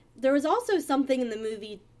 There was also something in the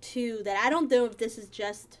movie too that I don't know if this is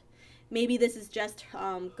just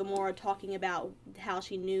Gamora talking about how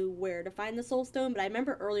she knew where to find the Soul Stone, but I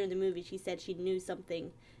remember earlier in the movie she said she knew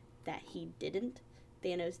something that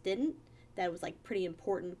Thanos didn't, that was like pretty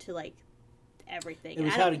important to like everything. It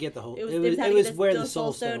was how to get the whole. It how to was get where the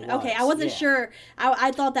Soul Stone was. Okay, I wasn't sure.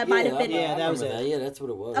 I thought that might have been. Yeah, that was it. it. Yeah, that's what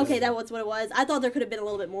it was. Okay, that was what it was. I thought there could have been a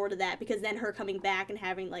little bit more to that because then her coming back and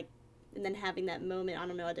having that moment. I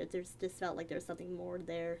don't know. There's just felt like there's something more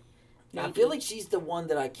there. I Maybe. feel like she's the one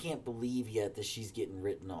that I can't believe yet that she's getting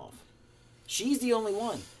written off. She's the only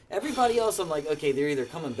one. Everybody else, I'm like, okay, they're either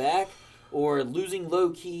coming back or losing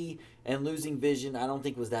Loki and losing Vision, I don't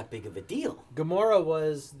think was that big of a deal. Gamora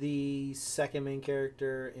was the second main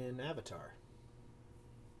character in Avatar.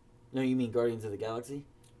 No, you mean Guardians of the Galaxy?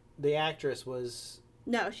 The actress was.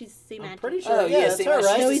 No, she's Seymour. I'm pretty sure. Oh, yeah, yeah, that's her,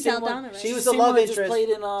 right? Zoe She's the same Saldana, one- right? She was she's the same love one that just interest. played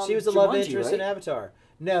in, She was the love Jumanji, interest in right? Avatar.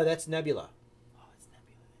 No, that's Nebula. Oh, it's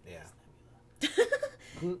Nebula.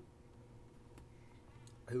 Yeah.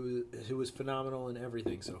 Who was phenomenal in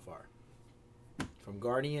everything so far. From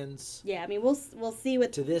Guardians Yeah, I mean, we'll see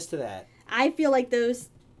what. to this to that. I feel like those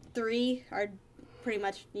three are pretty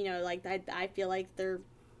much, like I feel like they're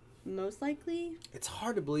most likely. It's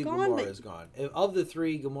hard to believe Gone, Gamora but- is gone. If, of the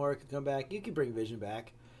three, Gamora could come back. You could bring Vision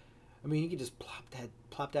back. I mean, you could just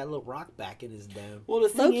plop that little rock back in his dome. Well, the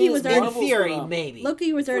thing Loki is, was already- In Marvel's theory, gonna- maybe.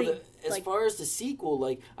 Loki was for already as far as the sequel,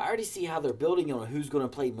 like I already see how they're building on who's going to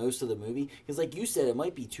play most of the movie. Because, like you said, it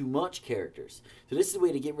might be too much characters. So this is a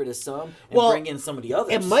way to get rid of some and Well, bring in some of the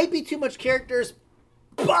others. It might be too much characters,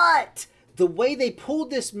 but the way they pulled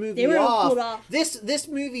this movie They were off, pulled off. this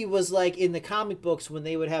movie was like in the comic books when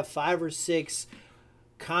they would have 5 or 6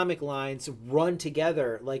 comic lines run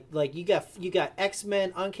together. Like you got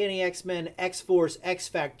X-Men, Uncanny X-Men, X-Force,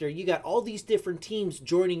 X-Factor. You got all these different teams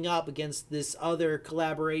joining up against this other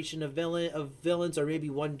collaboration of villains, or maybe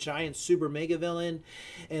one giant super mega villain,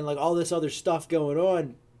 and like all this other stuff going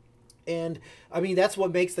on. And I mean, that's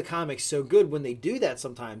what makes the comics so good when they do that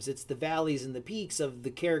sometimes. It's the valleys and the peaks of the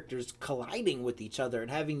characters colliding with each other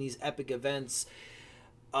and having these epic events,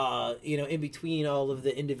 in between all of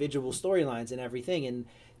the individual storylines and everything. And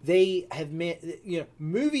they have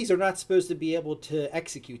movies are not supposed to be able to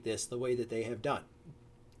execute this the way that they have done.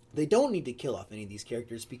 They don't need to kill off any of these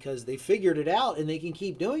characters because they figured it out and they can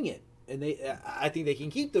keep doing it. And I think they can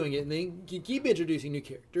keep doing it, and they can keep introducing new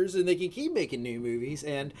characters, and they can keep making new movies.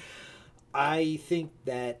 And I think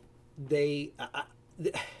that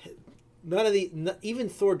none of even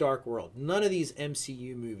Thor: Dark World, none of these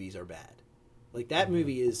MCU movies are bad. Like that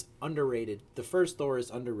movie is underrated. The first Thor is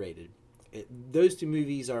underrated. Those two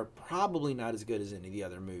movies are probably not as good as any of the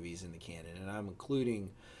other movies in the canon, and I'm including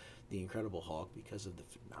the Incredible Hulk because of the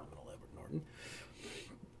phenomenal Edward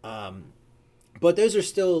Norton. But those are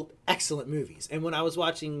still excellent movies. And when I was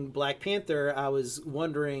watching Black Panther, I was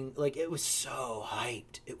wondering, like, it was so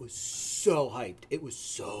hyped. It was so hyped. It was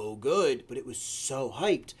so good, but it was so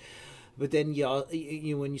hyped. But then,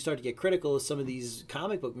 when you start to get critical of some of these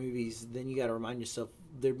comic book movies, then you got to remind yourself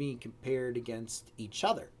they're being compared against each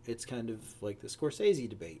other. It's kind of like the Scorsese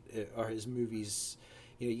debate. Are his movies,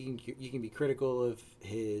 you can be critical of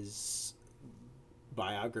his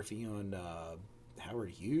biography on Howard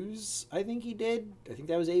Hughes. I think he did. I think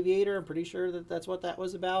that was Aviator. I'm pretty sure that's what that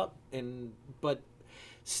was about. But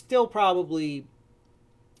still, probably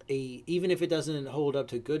even if it doesn't hold up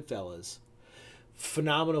to Goodfellas,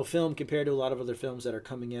 phenomenal film compared to a lot of other films that are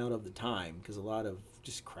coming out of the time, because a lot of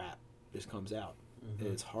just crap just comes out.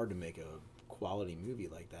 Mm-hmm. It's hard to make a quality movie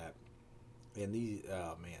like that. And these,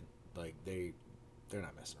 like they're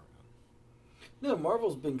not messing around. No,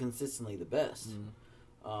 Marvel's been consistently the best.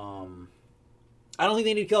 Mm-hmm. I don't think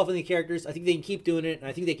they need to kill off any characters. I think they can keep doing it, and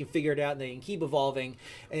I think they can figure it out, and they can keep evolving.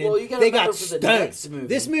 And Well, you gotta they remember got for the next stones. movie-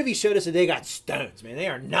 This movie showed us that they got stones, man. They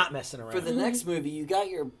are not messing around. For the next movie, you got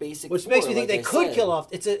your basic. Which four, makes me think like they I could said. kill off.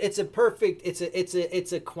 It's a perfect.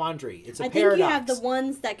 It's a quandary. It's a I think paradox. you have the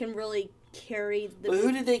ones that can really carry the. But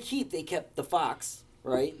who did they keep? They kept the Fox,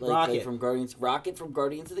 right? Rocket. from Guardians of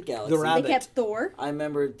the Galaxy. The They rabbit. kept Thor. I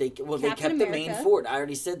remember they kept Captain the main America. four. I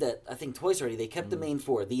already said that. I think twice already. They kept the main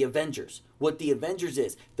four. The Avengers. What the Avengers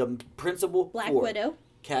is the principal Black four. Widow.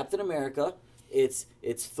 Captain America. It's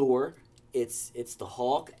Thor. It's the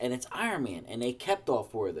Hulk and it's Iron Man. And they kept all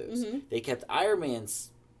four of those. Mhm. They kept Iron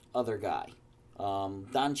Man's other guy,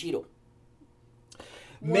 Don Cheadle.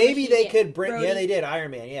 Maybe Machine, they yeah. could bring. Brody. Yeah, they did.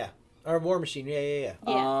 Iron Man. Yeah, or War Machine. Yeah.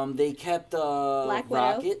 Yeah. They kept Black Widow.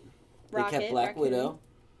 Rocket. They kept Rocket, Black Raccoon. Widow.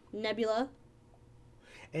 Nebula.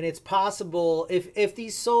 And it's possible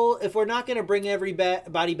if we're not going to bring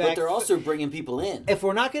everybody back, But they're also bringing people in. if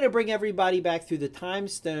we're not going to bring everybody back through the Time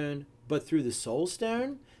Stone, but through the Soul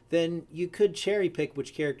Stone, then you could cherry pick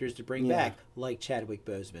which characters to bring Yeah. back, like Chadwick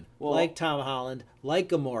Boseman, Well- like Tom Holland, like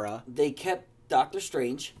Gamora. They kept Doctor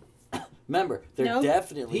Strange. Remember, they're No.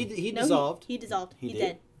 definitely... He No, dissolved. He dissolved. He did?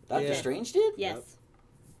 did. Doctor Yeah. Strange did? Yes.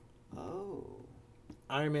 Oh.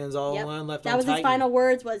 Iron Man's all Yep. alone left That on was Titan. his final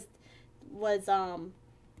words. Was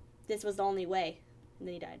this was the only way, and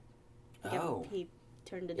then he died. Oh. He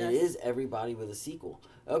turned to It dust. is everybody with a sequel.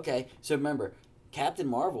 Okay, so remember, Captain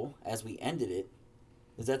Marvel, as we ended it,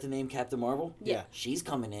 Is that the name, Captain Marvel? Yeah. She's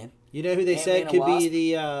coming in. You know who they said Ant-Man and could be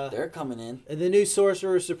the They're coming in. the new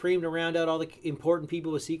Sorcerer Supreme to round out all the important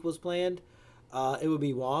people with sequels planned? It would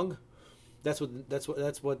be Wong. That's what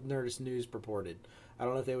Nerdist News purported. I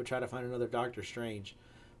don't know if they would try to find another Doctor Strange,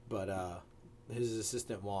 but his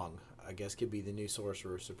assistant Wong, I guess, could be the new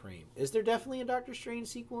Sorcerer Supreme. Is there definitely a Doctor Strange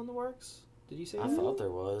sequel in the works? Did you say I that? thought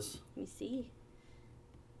there was. Let me see.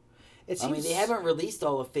 It seems, they haven't released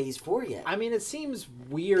all of Phase 4 yet. I mean, it seems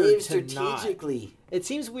weird They've to not. strategically. It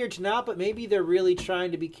seems weird to not, but maybe they're really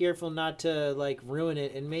trying to be careful not to ruin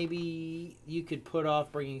it, and maybe you could put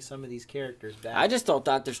off bringing some of these characters back. I just thought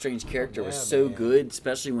Doctor Strange's character was Yeah, so man. good,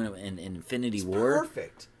 especially when in Infinity He's War.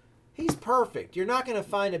 perfect. He's perfect. You're not going to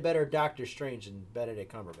find a better Doctor Strange than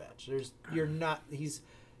Benedict Cumberbatch. You're not.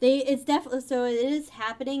 It's definitely so. It is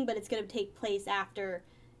happening, but it's going to take place after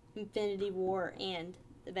Infinity War and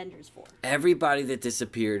Avengers 4. Everybody that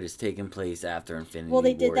disappeared is taking place after Infinity Well,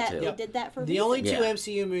 they War did that. too. They did that for The only two Yeah.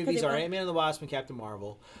 MCU movies they are were- Ant-Man and the Wasp and Captain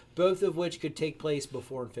Marvel, both of which could take place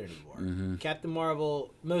before Infinity War. Mm-hmm. Captain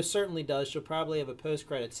Marvel most certainly does. She'll probably have a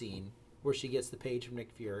post-credit scene where she gets the page from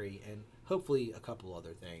Nick Fury and hopefully a couple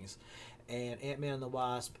other things. And Ant-Man and the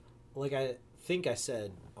Wasp, like I think I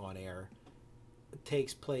said on air,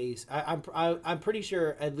 takes place. I'm pretty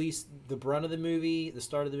sure at least the brunt of the movie, the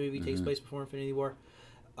start of the movie, takes place before Infinity War.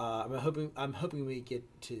 I'm hoping we get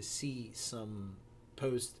to see some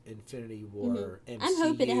post Infinity War MCU. I'm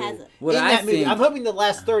hoping it has. What in I that movie. think, I'm hoping the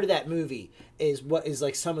last third of that movie is what is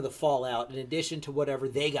like some of the fallout in addition to whatever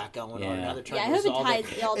they got going on. Yeah. Now they're trying Yeah, I to hope it resolve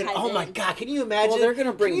ties. It all And, ties oh my in. god, can you imagine? Well, they're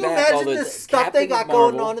gonna bring can you back all imagine the the stuff they Captain got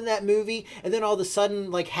going Marvel. on in that movie, and then all of a sudden,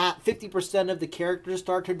 like 50% of the characters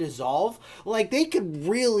start to dissolve. Like they could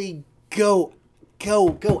really go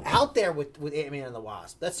out there with Ant-Man and the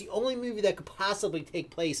Wasp. That's the only movie that could possibly take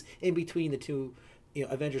place in between the two,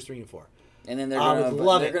 Avengers 3 and 4. and then they're I gonna, would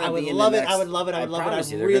love they're it. gonna I would be in love the it. next, I would love it. I would love it. I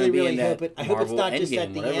promise you, they're really, gonna be in really that hope it. I hope it's Marvel not just Endgame,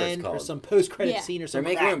 at the whatever it's end or called. some post-credit Yeah. scene or They're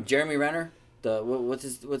something. making him Jeremy Renner. What's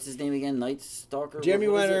his name again? Night Stalker. Jeremy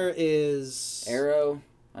What was it? Renner is Arrow.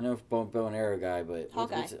 I know bow and arrow guy, but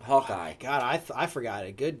Hawkeye. what's it? Hawkeye. God, I forgot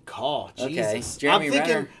it. Good call. Okay, Jesus. Jeremy I'm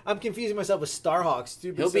thinking Renner. I'm confusing myself with Starhawk.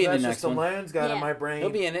 Stupid. He'll be in the Sylvester next one. Stallone's got Yeah. in my brain. He'll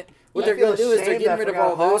be in it. What I they're feel going to do is they're ashamed getting I rid of forgot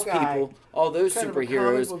all those Hawkeye. people, all those Kind of a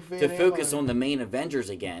superheroes, comic book to fan, focus am I? on the main Avengers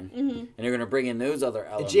again, and they're going to bring in those other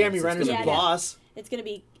elements. Jeremy It's Renner's gonna a be- Yeah. boss. It's gonna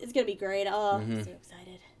be great. Oh, I'm so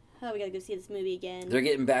excited. Oh, we gotta go see this movie again. They're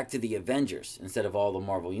getting back to the Avengers instead of all the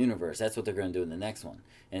Marvel Universe. That's what they're going to do in the next one,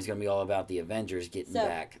 and it's going to be all about the Avengers getting So-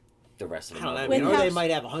 back the rest of I the don't know. I Marvel mean, With or how- they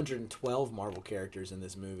might have 112 Marvel characters in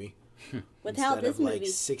this movie with how instead this of like movie.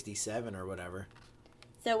 67 or whatever.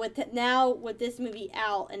 So with this movie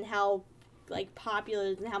out and how like popular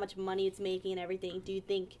and how much money it's making and everything, do you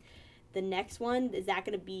think the next one is that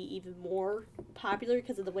going to be even more popular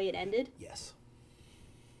because of the way it ended? Yes.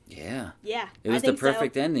 Yeah, Yeah, it I was the think so.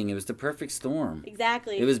 perfect ending. It was the perfect storm.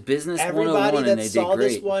 Exactly. It was business Everybody 101, that and they saw did great.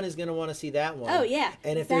 this one is going to want to see that one. Oh, yeah,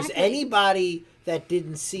 And if exactly. there's anybody that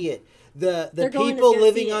didn't see it, the They're going to people go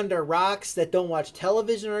living see it. under rocks that don't watch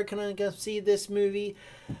television are going to go see this movie.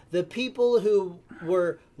 The people who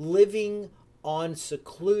were living on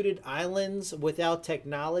secluded islands without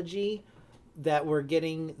technology that were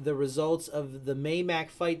getting the results of the Maymac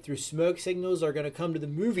fight through smoke signals are going to come to the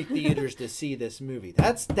movie theaters to see this movie.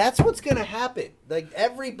 That's what's going to happen. Like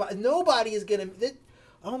nobody is going to.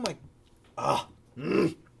 Oh my,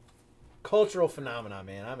 cultural phenomenon,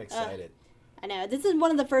 man. I'm excited. I know. This is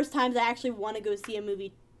one of the first times I actually want to go see a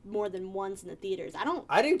movie more than once in the theaters.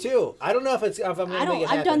 I do too. I don't know if I'm going to I don't- make it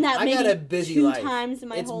happen. I've done that I got maybe a busy 2 life. times in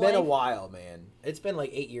my It's whole been a life. while, man. It's been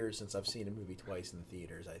like 8 years since I've seen a movie twice in the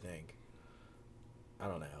theaters. I think. I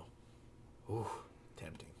don't know. Ooh,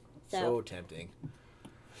 tempting. So tempting.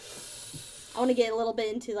 I want to get a little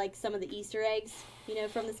bit into like some of the Easter eggs,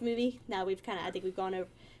 from this movie. Now I think we've gone over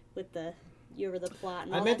with the plot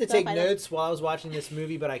and all I meant that to take stuff. notes while I was watching this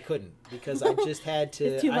movie, but I couldn't because I just had to.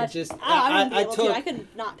 It's too much. I wouldn't be able to. I could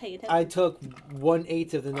not pay attention. I took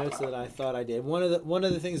 1/8 of the notes that I thought I did. One of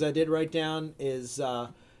the things I did write down is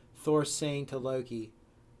Thor saying to Loki,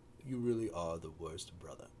 "You really are the worst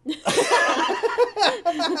brother."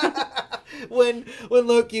 when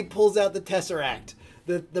Loki pulls out the Tesseract,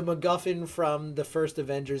 the MacGuffin from the first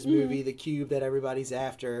Avengers movie, the cube that everybody's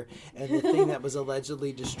after, and the thing that was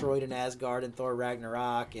allegedly destroyed in Asgard in Thor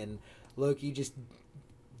Ragnarok, and Loki just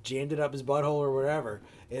jammed it up his butthole or wherever.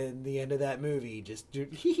 In the end of that movie, just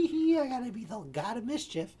I gotta be the god of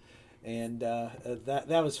mischief. And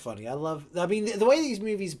that was funny. I mean, the way these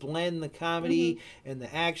movies blend the comedy and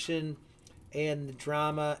the action and the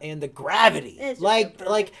drama and the gravity. It's just Like so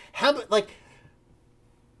perfect. how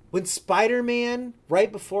when Spider-Man,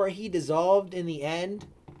 right before he dissolved in the end,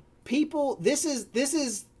 people, this is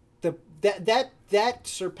the that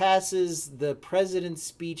surpasses the president's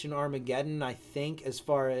speech in Armageddon, I think, as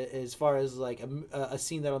far as like a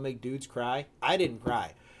scene that'll make dudes cry. I didn't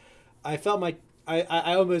cry. I felt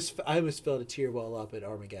I almost felt a tear well up at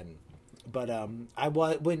Armageddon. But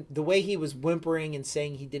when the way he was whimpering and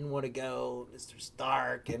saying he didn't want to go, Mr.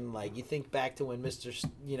 Stark, and like you think back to when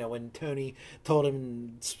when Tony told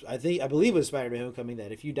him, I believe it was Spider-Man Homecoming,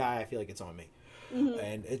 that if you die, I feel like it's on me. Mm-hmm.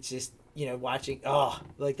 And it's just watching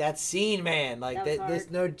like that scene, man, like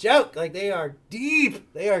there's no joke. Like they are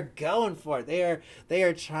deep, they are going for it. They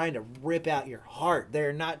are trying to rip out your heart.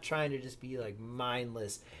 They're not trying to just be like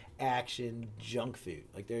mindless action junk food.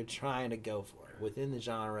 Like they're trying to go for it within the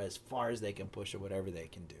genre as far as they can push it, whatever they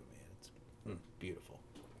can do, man. It's beautiful.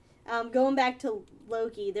 Going back to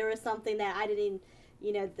Loki, there was something that I didn't,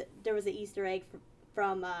 there was an Easter egg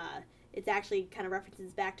from it actually kind of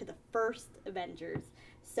references back to the first Avengers.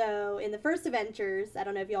 So in the first Avengers, I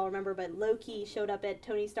don't know if y'all remember, but Loki showed up at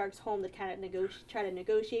Tony Stark's home to kind of try to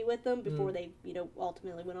negotiate with them before they,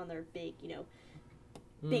 ultimately went on their big,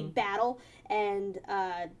 big battle. And,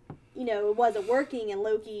 it wasn't working, and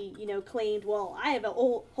Loki, claimed, well, I have a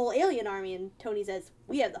whole alien army, and Tony says,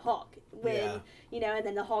 we have the Hulk. And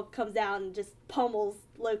then the Hulk comes down and just pummels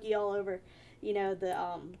Loki all over,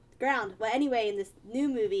 the ground. But anyway, in this new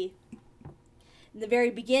movie, in the very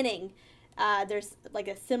beginning, there's like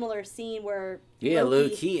a similar scene where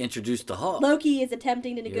Loki introduced the Hulk. Loki is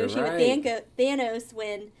attempting to negotiate with Thanos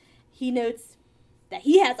when he notes that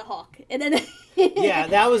he has a Hulk, and then yeah,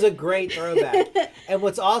 that was a great throwback. And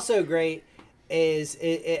what's also great is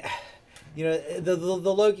the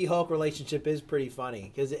Loki Hulk relationship is pretty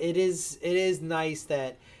funny, because it is nice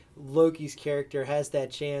that Loki's character has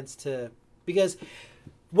that chance to, because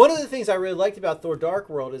one of the things I really liked about Thor: Dark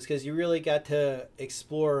World is because you really got to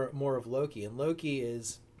explore more of Loki, and Loki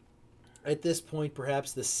is at this point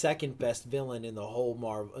perhaps the second best villain in the whole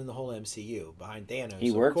MCU behind Thanos.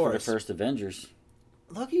 He worked for the first Avengers.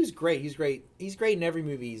 Loki was great. He's great. He's great in every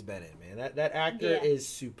movie he's been in, man. That actor is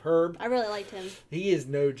superb. I really liked him. He is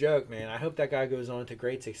no joke, man. I hope that guy goes on to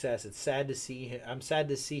great success. It's sad to see him. I'm sad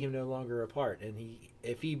to see him no longer a part. And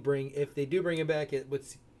if they do bring him back, it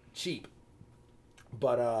was cheap.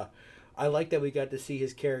 But I like that we got to see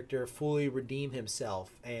his character fully redeem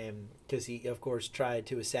himself, and because he, of course, tried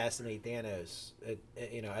to assassinate Thanos.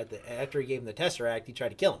 After he gave him the Tesseract, he tried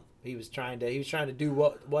to kill him. He was trying to do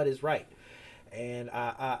what is right. And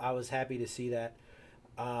I was happy to see that.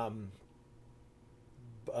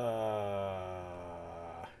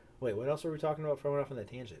 Wait, what else were we talking about? Throwing off on that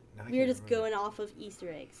tangent. We were just going off of Easter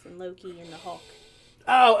eggs and Loki and the Hulk.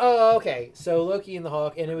 Oh, okay. So Loki and the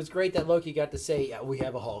Hulk, and it was great that Loki got to say, yeah, we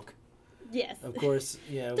have a Hulk. Yes. Of course,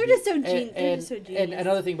 they're just so genius. And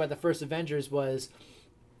another thing about the first Avengers was,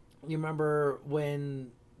 you remember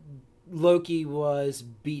when Loki was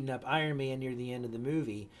beating up Iron Man near the end of the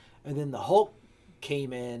movie, and then the Hulk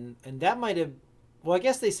came in, and that might have, well, I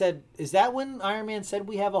guess they said, is that when Iron Man said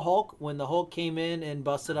we have a Hulk, when the Hulk came in and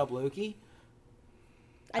busted up Loki?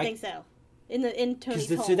 I think so. In Tony's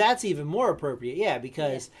home. So that's even more appropriate, yeah,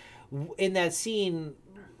 because in that scene,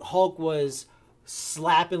 Hulk was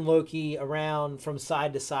slapping Loki around from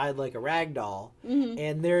side to side like a rag doll,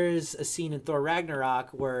 and there's a scene in Thor Ragnarok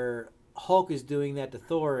where Hulk is doing that to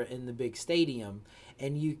Thor in the big stadium,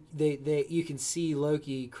 and you can see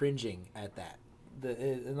Loki cringing at that.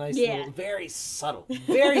 A nice little, very subtle,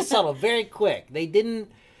 very quick. They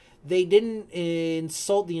didn't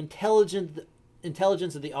insult the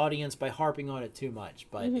intelligence of the audience by harping on it too much.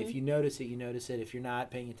 But if you notice it, you notice it. If you're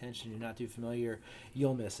not paying attention, you're not too familiar,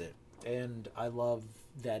 you'll miss it. And I love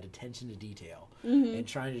that attention to detail and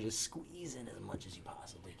trying to just squeeze in as much as you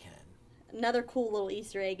possibly can. Another cool little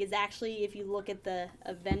Easter egg is actually, if you look at the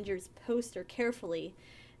Avengers poster carefully,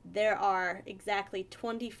 there are exactly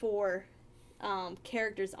 24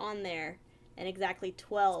 characters on there, and exactly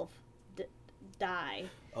 12 die.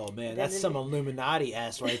 Oh man, that's some Illuminati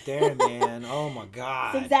ass right there, man. Oh my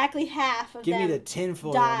god. It's exactly half of Give them me the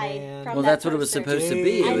tinfoil, man. from well, that's what it was supposed to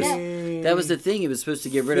be. That was the thing. It was supposed to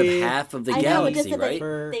get rid of half of the galaxy, right?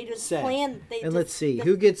 They just planned. And let's see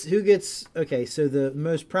who gets. Okay, so the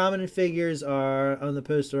most prominent figures are on the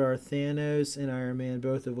poster are Thanos and Iron Man,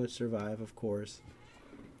 both of which survive, of course.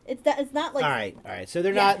 It's not like all right. So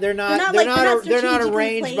they're not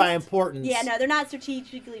arranged by importance. Yeah, no, they're not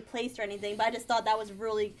strategically placed or anything. But I just thought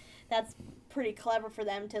that's pretty clever for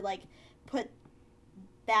them to like put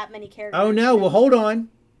that many characters. Oh no! Well, hold on.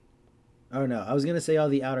 Oh no! I was gonna say all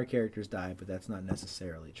the outer characters die, but that's not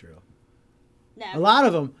necessarily true. No. A lot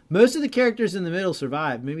of them. Most of the characters in the middle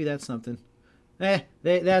survive. Maybe that's something.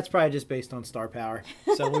 That's probably just based on star power.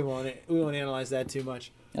 So we won't analyze that too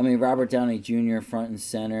much. I mean, Robert Downey Jr. front and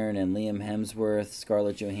center, and then Liam Hemsworth,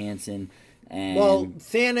 Scarlett Johansson, and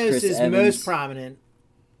Thanos Chris is Evans. most prominent.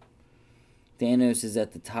 Thanos is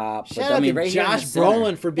at the top. Shout but, I out mean, to right here in the Josh center-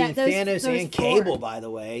 Brolin for being Those Thanos and four. Cable, by the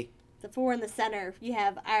way. The 4 in the center. You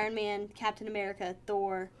have Iron Man, Captain America,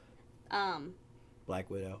 Thor, Black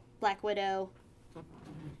Widow. Black Widow.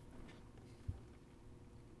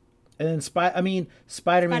 And then Spider-Man's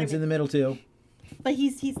Spider-Man. in the middle too. But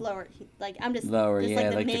he's lower. I'm just Lower, just yeah,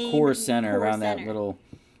 like the main core center core around center. that little,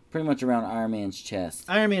 pretty much around Iron Man's chest.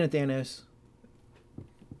 Iron Man and Thanos.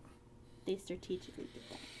 They strategically did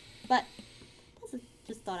that. But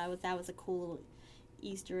just thought that was a cool little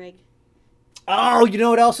Easter egg. Oh, you know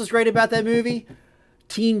what else was great about that movie?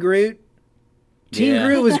 Teen Groot. Teen Yeah.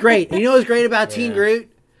 Groot was great. And you know what was great about Teen Yeah. Groot?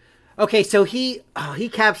 Okay, so he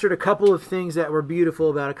captured a couple of things that were beautiful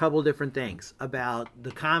about a couple of different things. About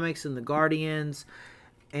the comics and the Guardians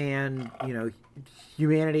and,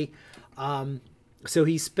 humanity. So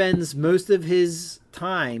he spends most of his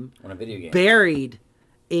time On a video game. buried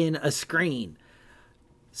in a screen.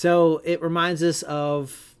 So it reminds us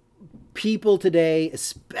of people today,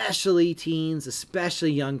 especially teens,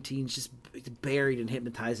 especially young teens, just buried and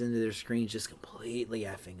hypnotized into their screens, just completely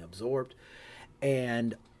effing absorbed.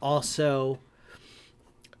 And also,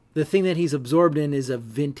 the thing that he's absorbed in is a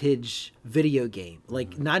vintage video game.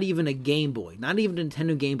 Like, not even a Game Boy, not even a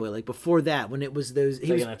Nintendo Game Boy. Like, before that, when it was those...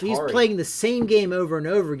 He was Like an Atari. playing the same game over and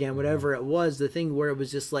over again, whatever it was. The thing where it was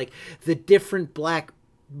just, like, the different black,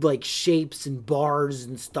 like, shapes and bars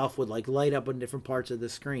and stuff would, like, light up on different parts of the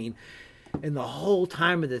screen. And the whole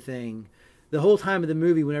time of the thing... The whole time of the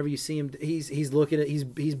movie, whenever you see him, he's looking at he's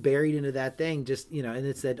buried into that thing, just and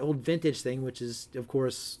it's that old vintage thing, which is of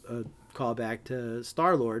course a callback to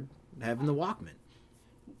Star-Lord having the Walkman.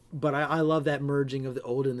 But I love that merging of the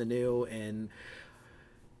old and the new, and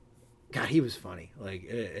God, he was funny. Like,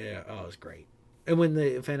 it was great. And when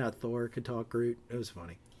they found out Thor could talk Groot, it was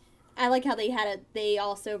funny. I like how they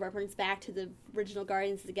also reference back to the original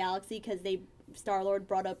Guardians of the Galaxy because Star-Lord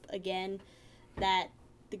brought up again that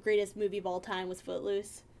the greatest movie of all time was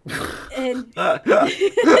Footloose. And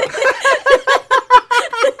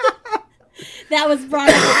that was brought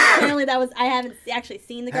up. Apparently, I haven't actually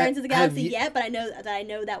seen the Guardians of the Galaxy yet, but I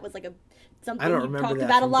know that was like something I don't he remember talked that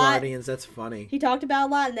about a from lot. Guardians. That's funny. He talked about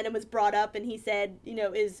a lot, and then it was brought up, and he said,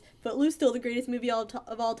 is Footloose still the greatest movie of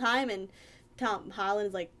all time? And Tom Holland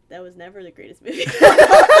is like, that was never the greatest movie of all time.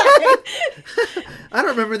 I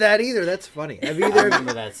don't remember that either. That's funny. I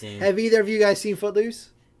remember that scene. Have either of you guys seen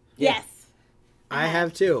Footloose? Yeah. Yes. I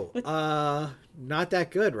have too. Not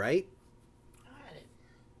that good, right?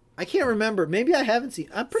 I can't remember. Maybe I haven't seen.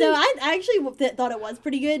 I'm pretty. So I actually thought it was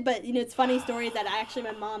pretty good, but it's funny story is that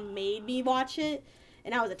my mom made me watch it,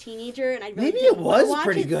 and I was a teenager, and I really Maybe didn't it wanna was watch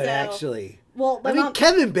pretty it, good so- actually. Well, I mean,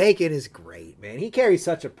 Kevin Bacon is great, man. He carries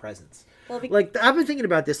such a presence. Like, I've been thinking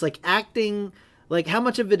about this, like acting. Like, how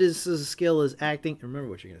much of it is a skill is acting? Remember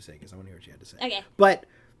what you're gonna say, because I want to hear what you had to say. Okay. But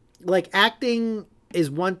like acting is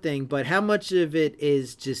one thing, but how much of it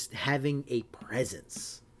is just having a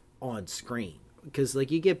presence on screen? Because like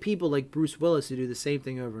you get people like Bruce Willis who do the same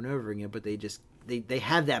thing over and over again, but they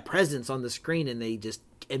have that presence on the screen and they just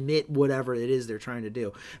emit whatever it is they're trying to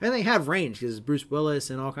do. And they have range because Bruce Willis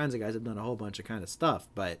and all kinds of guys have done a whole bunch of kind of stuff.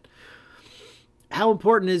 But how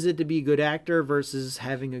important is it to be a good actor versus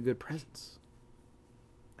having a good presence?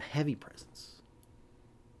 A heavy presence.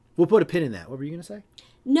 We'll put a pin in that. What were you going to say?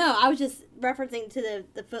 No, I was just referencing to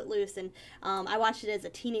the Footloose, and I watched it as a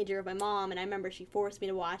teenager with my mom, and I remember she forced me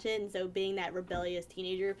to watch it, and so being that rebellious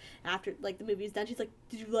teenager, after like the movie was done, she's like,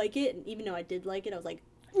 "Did you like it?" And even though I did like it, I was like,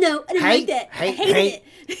 "No, I didn't like that. I hated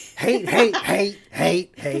it." Hate.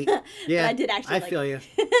 Yeah, But I did actually I like feel it.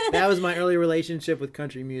 you. That was my early relationship with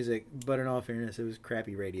country music, but in all fairness, it was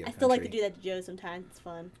crappy radio. I still like to country. do that to Joe sometimes. It's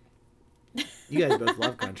fun. You guys both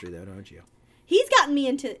love country, though, don't you? He's gotten me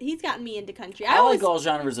into country. I like all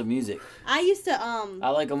genres of music. I used to I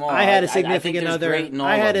like them all. I had a think significant there's other. great in all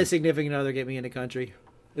I had of a them. significant other get me into country.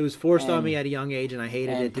 It was forced on And- me at a young age, and I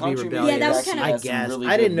hated and it to be country rebellious. Yeah, that was actually kinda- I has some guess really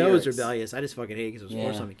I didn't good know it was lyrics. rebellious. I just fucking hated it because it was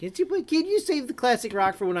forced Yeah. on me. Can you save the classic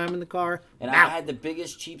rock for when I'm in the car? And Now. I had the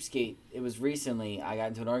biggest cheapskate. It was recently. I got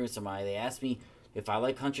into an argument with somebody. They asked me if I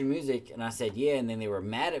like country music, and I said yeah. And then they were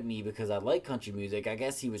mad at me because I like country music. I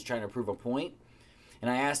guess he was trying to prove a point. And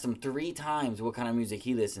I asked him 3 times what kind of music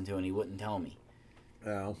he listened to, and he wouldn't tell me.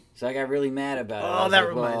 Oh, So I got really mad about it. I oh, was that like,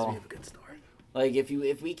 reminds well, me of a good story. Like if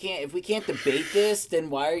we can't debate this, then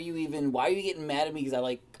why are you getting mad at me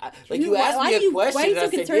because I like you asked me a question. Why are you and I so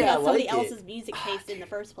said, concerned yeah, about I somebody like else's it. music taste in the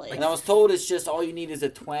first place? And I was told it's just all you need is a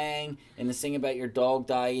twang and to sing about your dog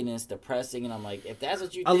dying and it's depressing. And I'm like, if that's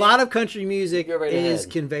what you A think, lot of country music go right is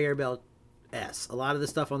ahead. conveyor belt S. A lot of the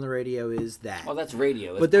stuff on the radio is that. well, that's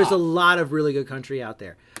radio. But there's pop. a lot of really good country out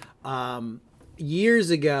there. Years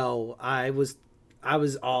ago, I was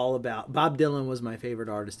all about Bob Dylan was my favorite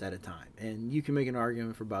artist at a time, and you can make an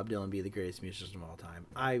argument for Bob Dylan being the greatest musician of all time.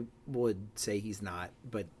 I would say he's not,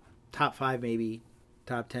 but top 5 maybe,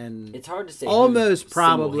 top 10. It's hard to say. Almost who's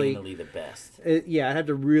probably. single-handedly the best. Yeah, I'd have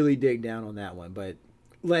to really dig down on that one, but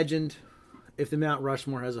legend. If the Mount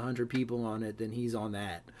Rushmore has 100 people on it, then he's on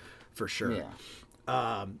that for sure. Yeah.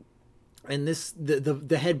 And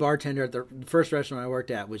the head bartender at the first restaurant I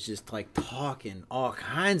worked at was just like talking all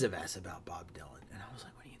kinds of ass about Bob Dylan, and I was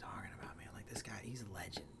like, "What are you talking about, man? Like this guy, he's a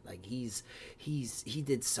legend. Like he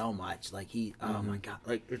did so much. Like oh my god,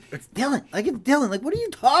 like it's Dylan. Like it's Dylan. Like what are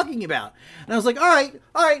you talking about?" And I was like, "All right.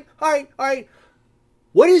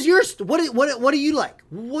 What is your what do you like?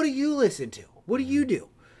 What do you listen to? What do you do?"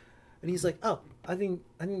 And he's like, "Oh, I think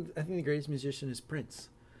the greatest musician is Prince."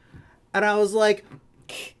 And I was like.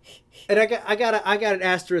 And I got an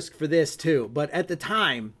asterisk for this too, but at the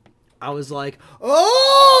time, I was like, the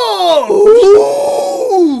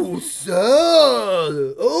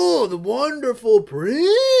wonderful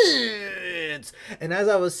Prince. And as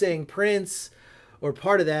I was saying Prince, or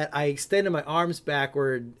part of that, I extended my arms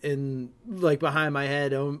backward and like behind my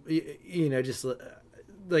head, just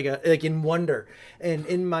like in wonder. And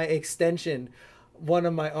in my extension, one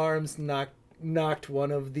of my arms knocked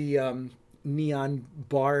one of the neon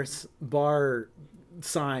bar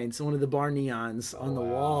signs, one of the bar neons on the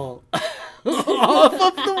wall off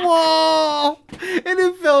of the wall, and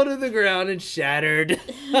it fell to the ground and shattered. It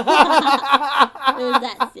was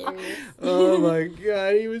that serious. Oh my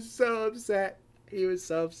god, he was so upset. He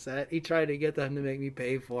tried to get them to make me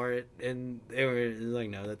pay for it, and they were like,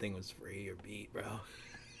 "No, that thing was free or beat, bro."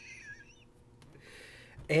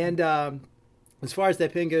 And as far as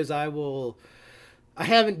that pin goes, I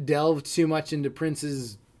haven't delved too much into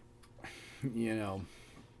Prince's, My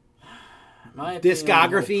opinion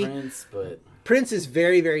discography. on Prince, but Prince is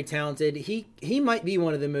very, very talented. He might be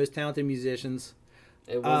one of the most talented musicians.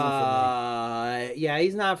 it wasn't Yeah,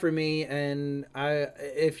 he's not for me. And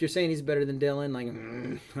if you're saying he's better than Dylan, like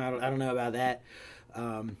I don't know about that.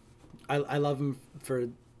 I love him for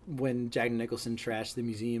when Jack Nicholson trashed the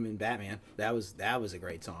museum in Batman. That was a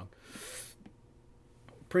great song.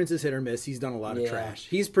 Prince is hit or miss. He's done a lot of trash.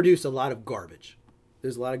 He's produced a lot of garbage.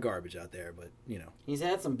 There's a lot of garbage out there, but for me. He's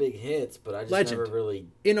had some big hits, but I just Legend. never really.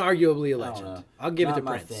 inarguably a I don't legend. know. I'll give it Not to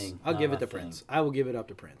my Prince. thing. I'll Not give my it to thing. Prince. I will give it up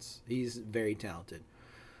to Prince. He's very talented.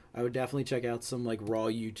 I would definitely check out some like raw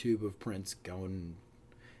YouTube of Prince going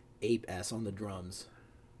ape ass on the drums,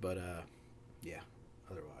 but yeah.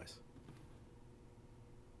 Otherwise,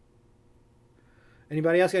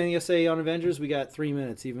 anybody else got anything to say on Avengers? We got 3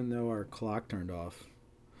 minutes, even though our clock turned off.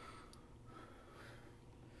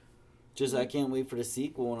 Just I can't wait for the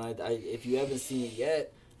sequel, and I if you haven't seen it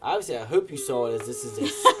yet, obviously I hope you saw it as this is a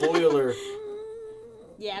spoiler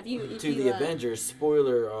Yeah, if you to the Avengers.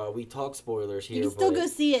 Spoiler, we talk spoilers here. You can still but go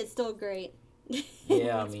see it. It's still great.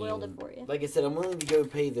 Yeah, I We spoiled mean, it for you. like I said, I'm willing to go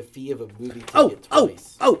pay the fee of a movie ticket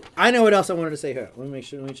twice. I know what else I wanted to say here. Let me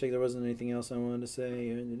check there wasn't anything else I wanted to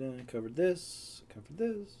say. I covered this.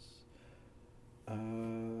 Oh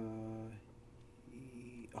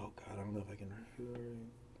god, I don't know if I can.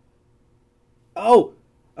 Oh,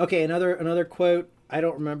 okay. Another quote. I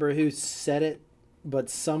don't remember who said it, but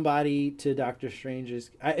somebody to Doctor Strange's.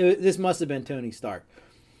 This must have been Tony Stark.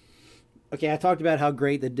 Okay, I talked about how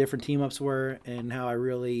great the different team ups were, and how I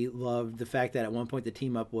really loved the fact that at one point the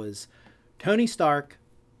team up was Tony Stark,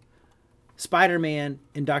 Spider-Man,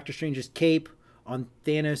 and Doctor Strange's cape on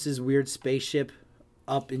Thanos' weird spaceship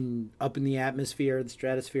up in the atmosphere, the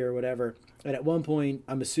stratosphere, or whatever. And at one point,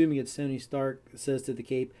 I'm assuming it's Tony Stark says to the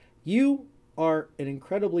cape, "You are an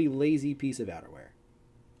incredibly lazy piece of outerwear."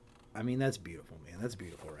 I mean, that's beautiful, man. That's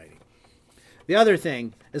beautiful writing. The other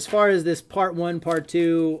thing, as far as this part 1, part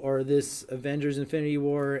 2, or this Avengers Infinity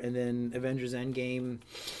War and then Avengers Endgame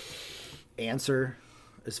answer,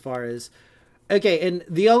 as far as okay, and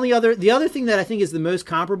the other thing that I think is the most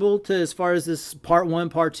comparable to as far as this part 1,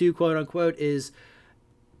 part 2, quote unquote, is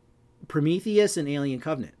Prometheus and Alien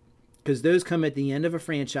Covenant, because those come at the end of a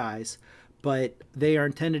franchise, but they are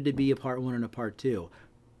intended to be a part 1 and a part 2.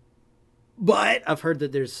 But I've heard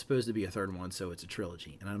that there's supposed to be a third one, so it's a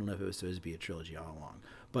trilogy. And I don't know if it was supposed to be a trilogy all along.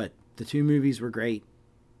 But the 2 movies were great.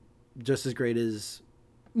 Just as great as,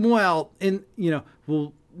 well, and,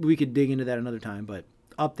 we could dig into that another time, but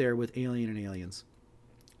up there with Alien and Aliens.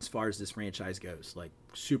 as far as this franchise goes. Like,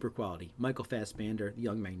 super quality. Michael Fassbender, the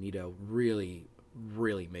young Magneto, really,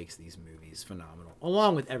 really makes these movies phenomenal,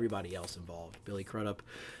 along with everybody else involved. Billy Crudup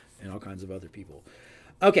and all kinds of other people.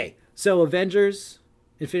 Okay, so Avengers,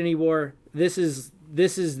 Infinity War, this is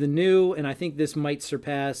the new, and I think this might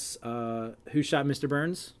surpass Who Shot Mr.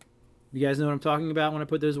 Burns? You guys know what I'm talking about when I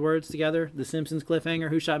put those words together? The Simpsons cliffhanger,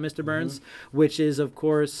 Who Shot Mr. Burns? Which is, of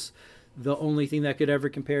course, the only thing that could ever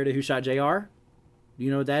compare to Who Shot JR. Do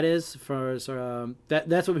you know what that is? That's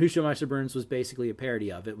what Who Shot Mr. Burns was basically a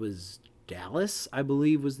parody of. It was Dallas, I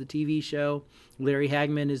believe, was the TV show. Larry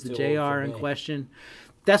Hagman is the JR in question.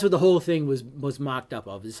 That's what the whole thing was mocked up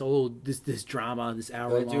of. This drama, this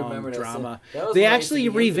hour-long drama. They actually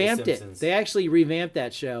revamped it. They actually revamped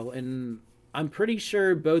that show, and I'm pretty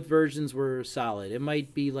sure both versions were solid. It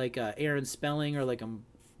might be like Aaron Spelling or like I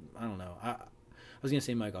don't know. I was gonna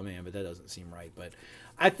say Michael Mann, but that doesn't seem right. But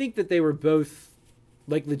I think that they were both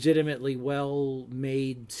like legitimately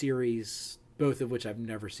well-made series, both of which I've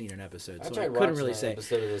never seen an episode. So I couldn't really say.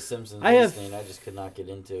 Episode of The Simpsons recently, and I just could not get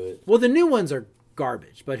into it. Well, the new ones are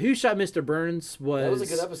garbage, but Who Shot Mr. Burns was a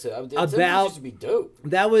good episode. Used to be dope.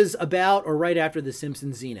 That was about or right after The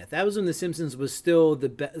Simpsons zenith. That was when The Simpsons was still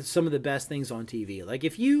some of the best things on TV. Like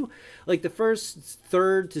if you like the first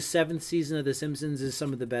third to seventh season of The Simpsons is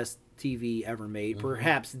some of the best TV ever made,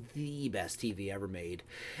 perhaps the best TV ever made.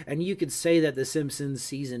 And you could say that The Simpsons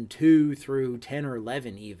season 2 through 10 or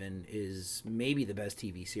 11 even is maybe the best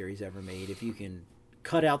TV series ever made if you can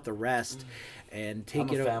cut out the rest and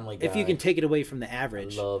take it. Family Guy. If you can take it away from the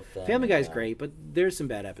average. I love Family Guy's great, but there's some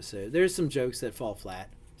bad episodes. There's some jokes that fall flat.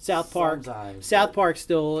 South Park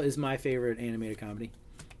still is my favorite animated comedy.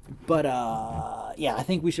 But yeah, I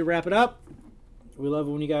think we should wrap it up. We love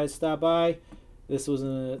it when you guys stop by. This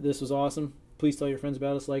was awesome. Please tell your friends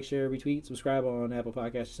about us. Like, share, retweet, subscribe on Apple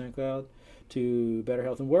Podcasts or SoundCloud to Better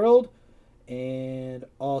Health and World. And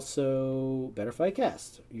also Better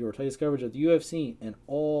Fightcast, your tightest coverage of the UFC and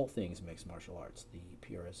all things mixed martial arts, the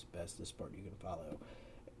purest, bestest sport you can follow.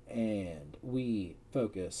 And we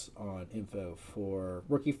focus on info for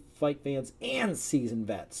rookie fight fans and seasoned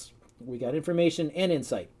vets. We got information and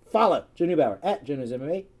insight. Follow Joe Neubauer at Jonas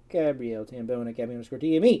MMA, Gabrielle Tambone at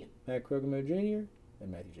Gabby_TME, Matt Krogamo Jr.,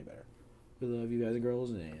 and Matthew J. Better. We love you guys and girls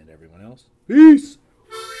and everyone else. Peace!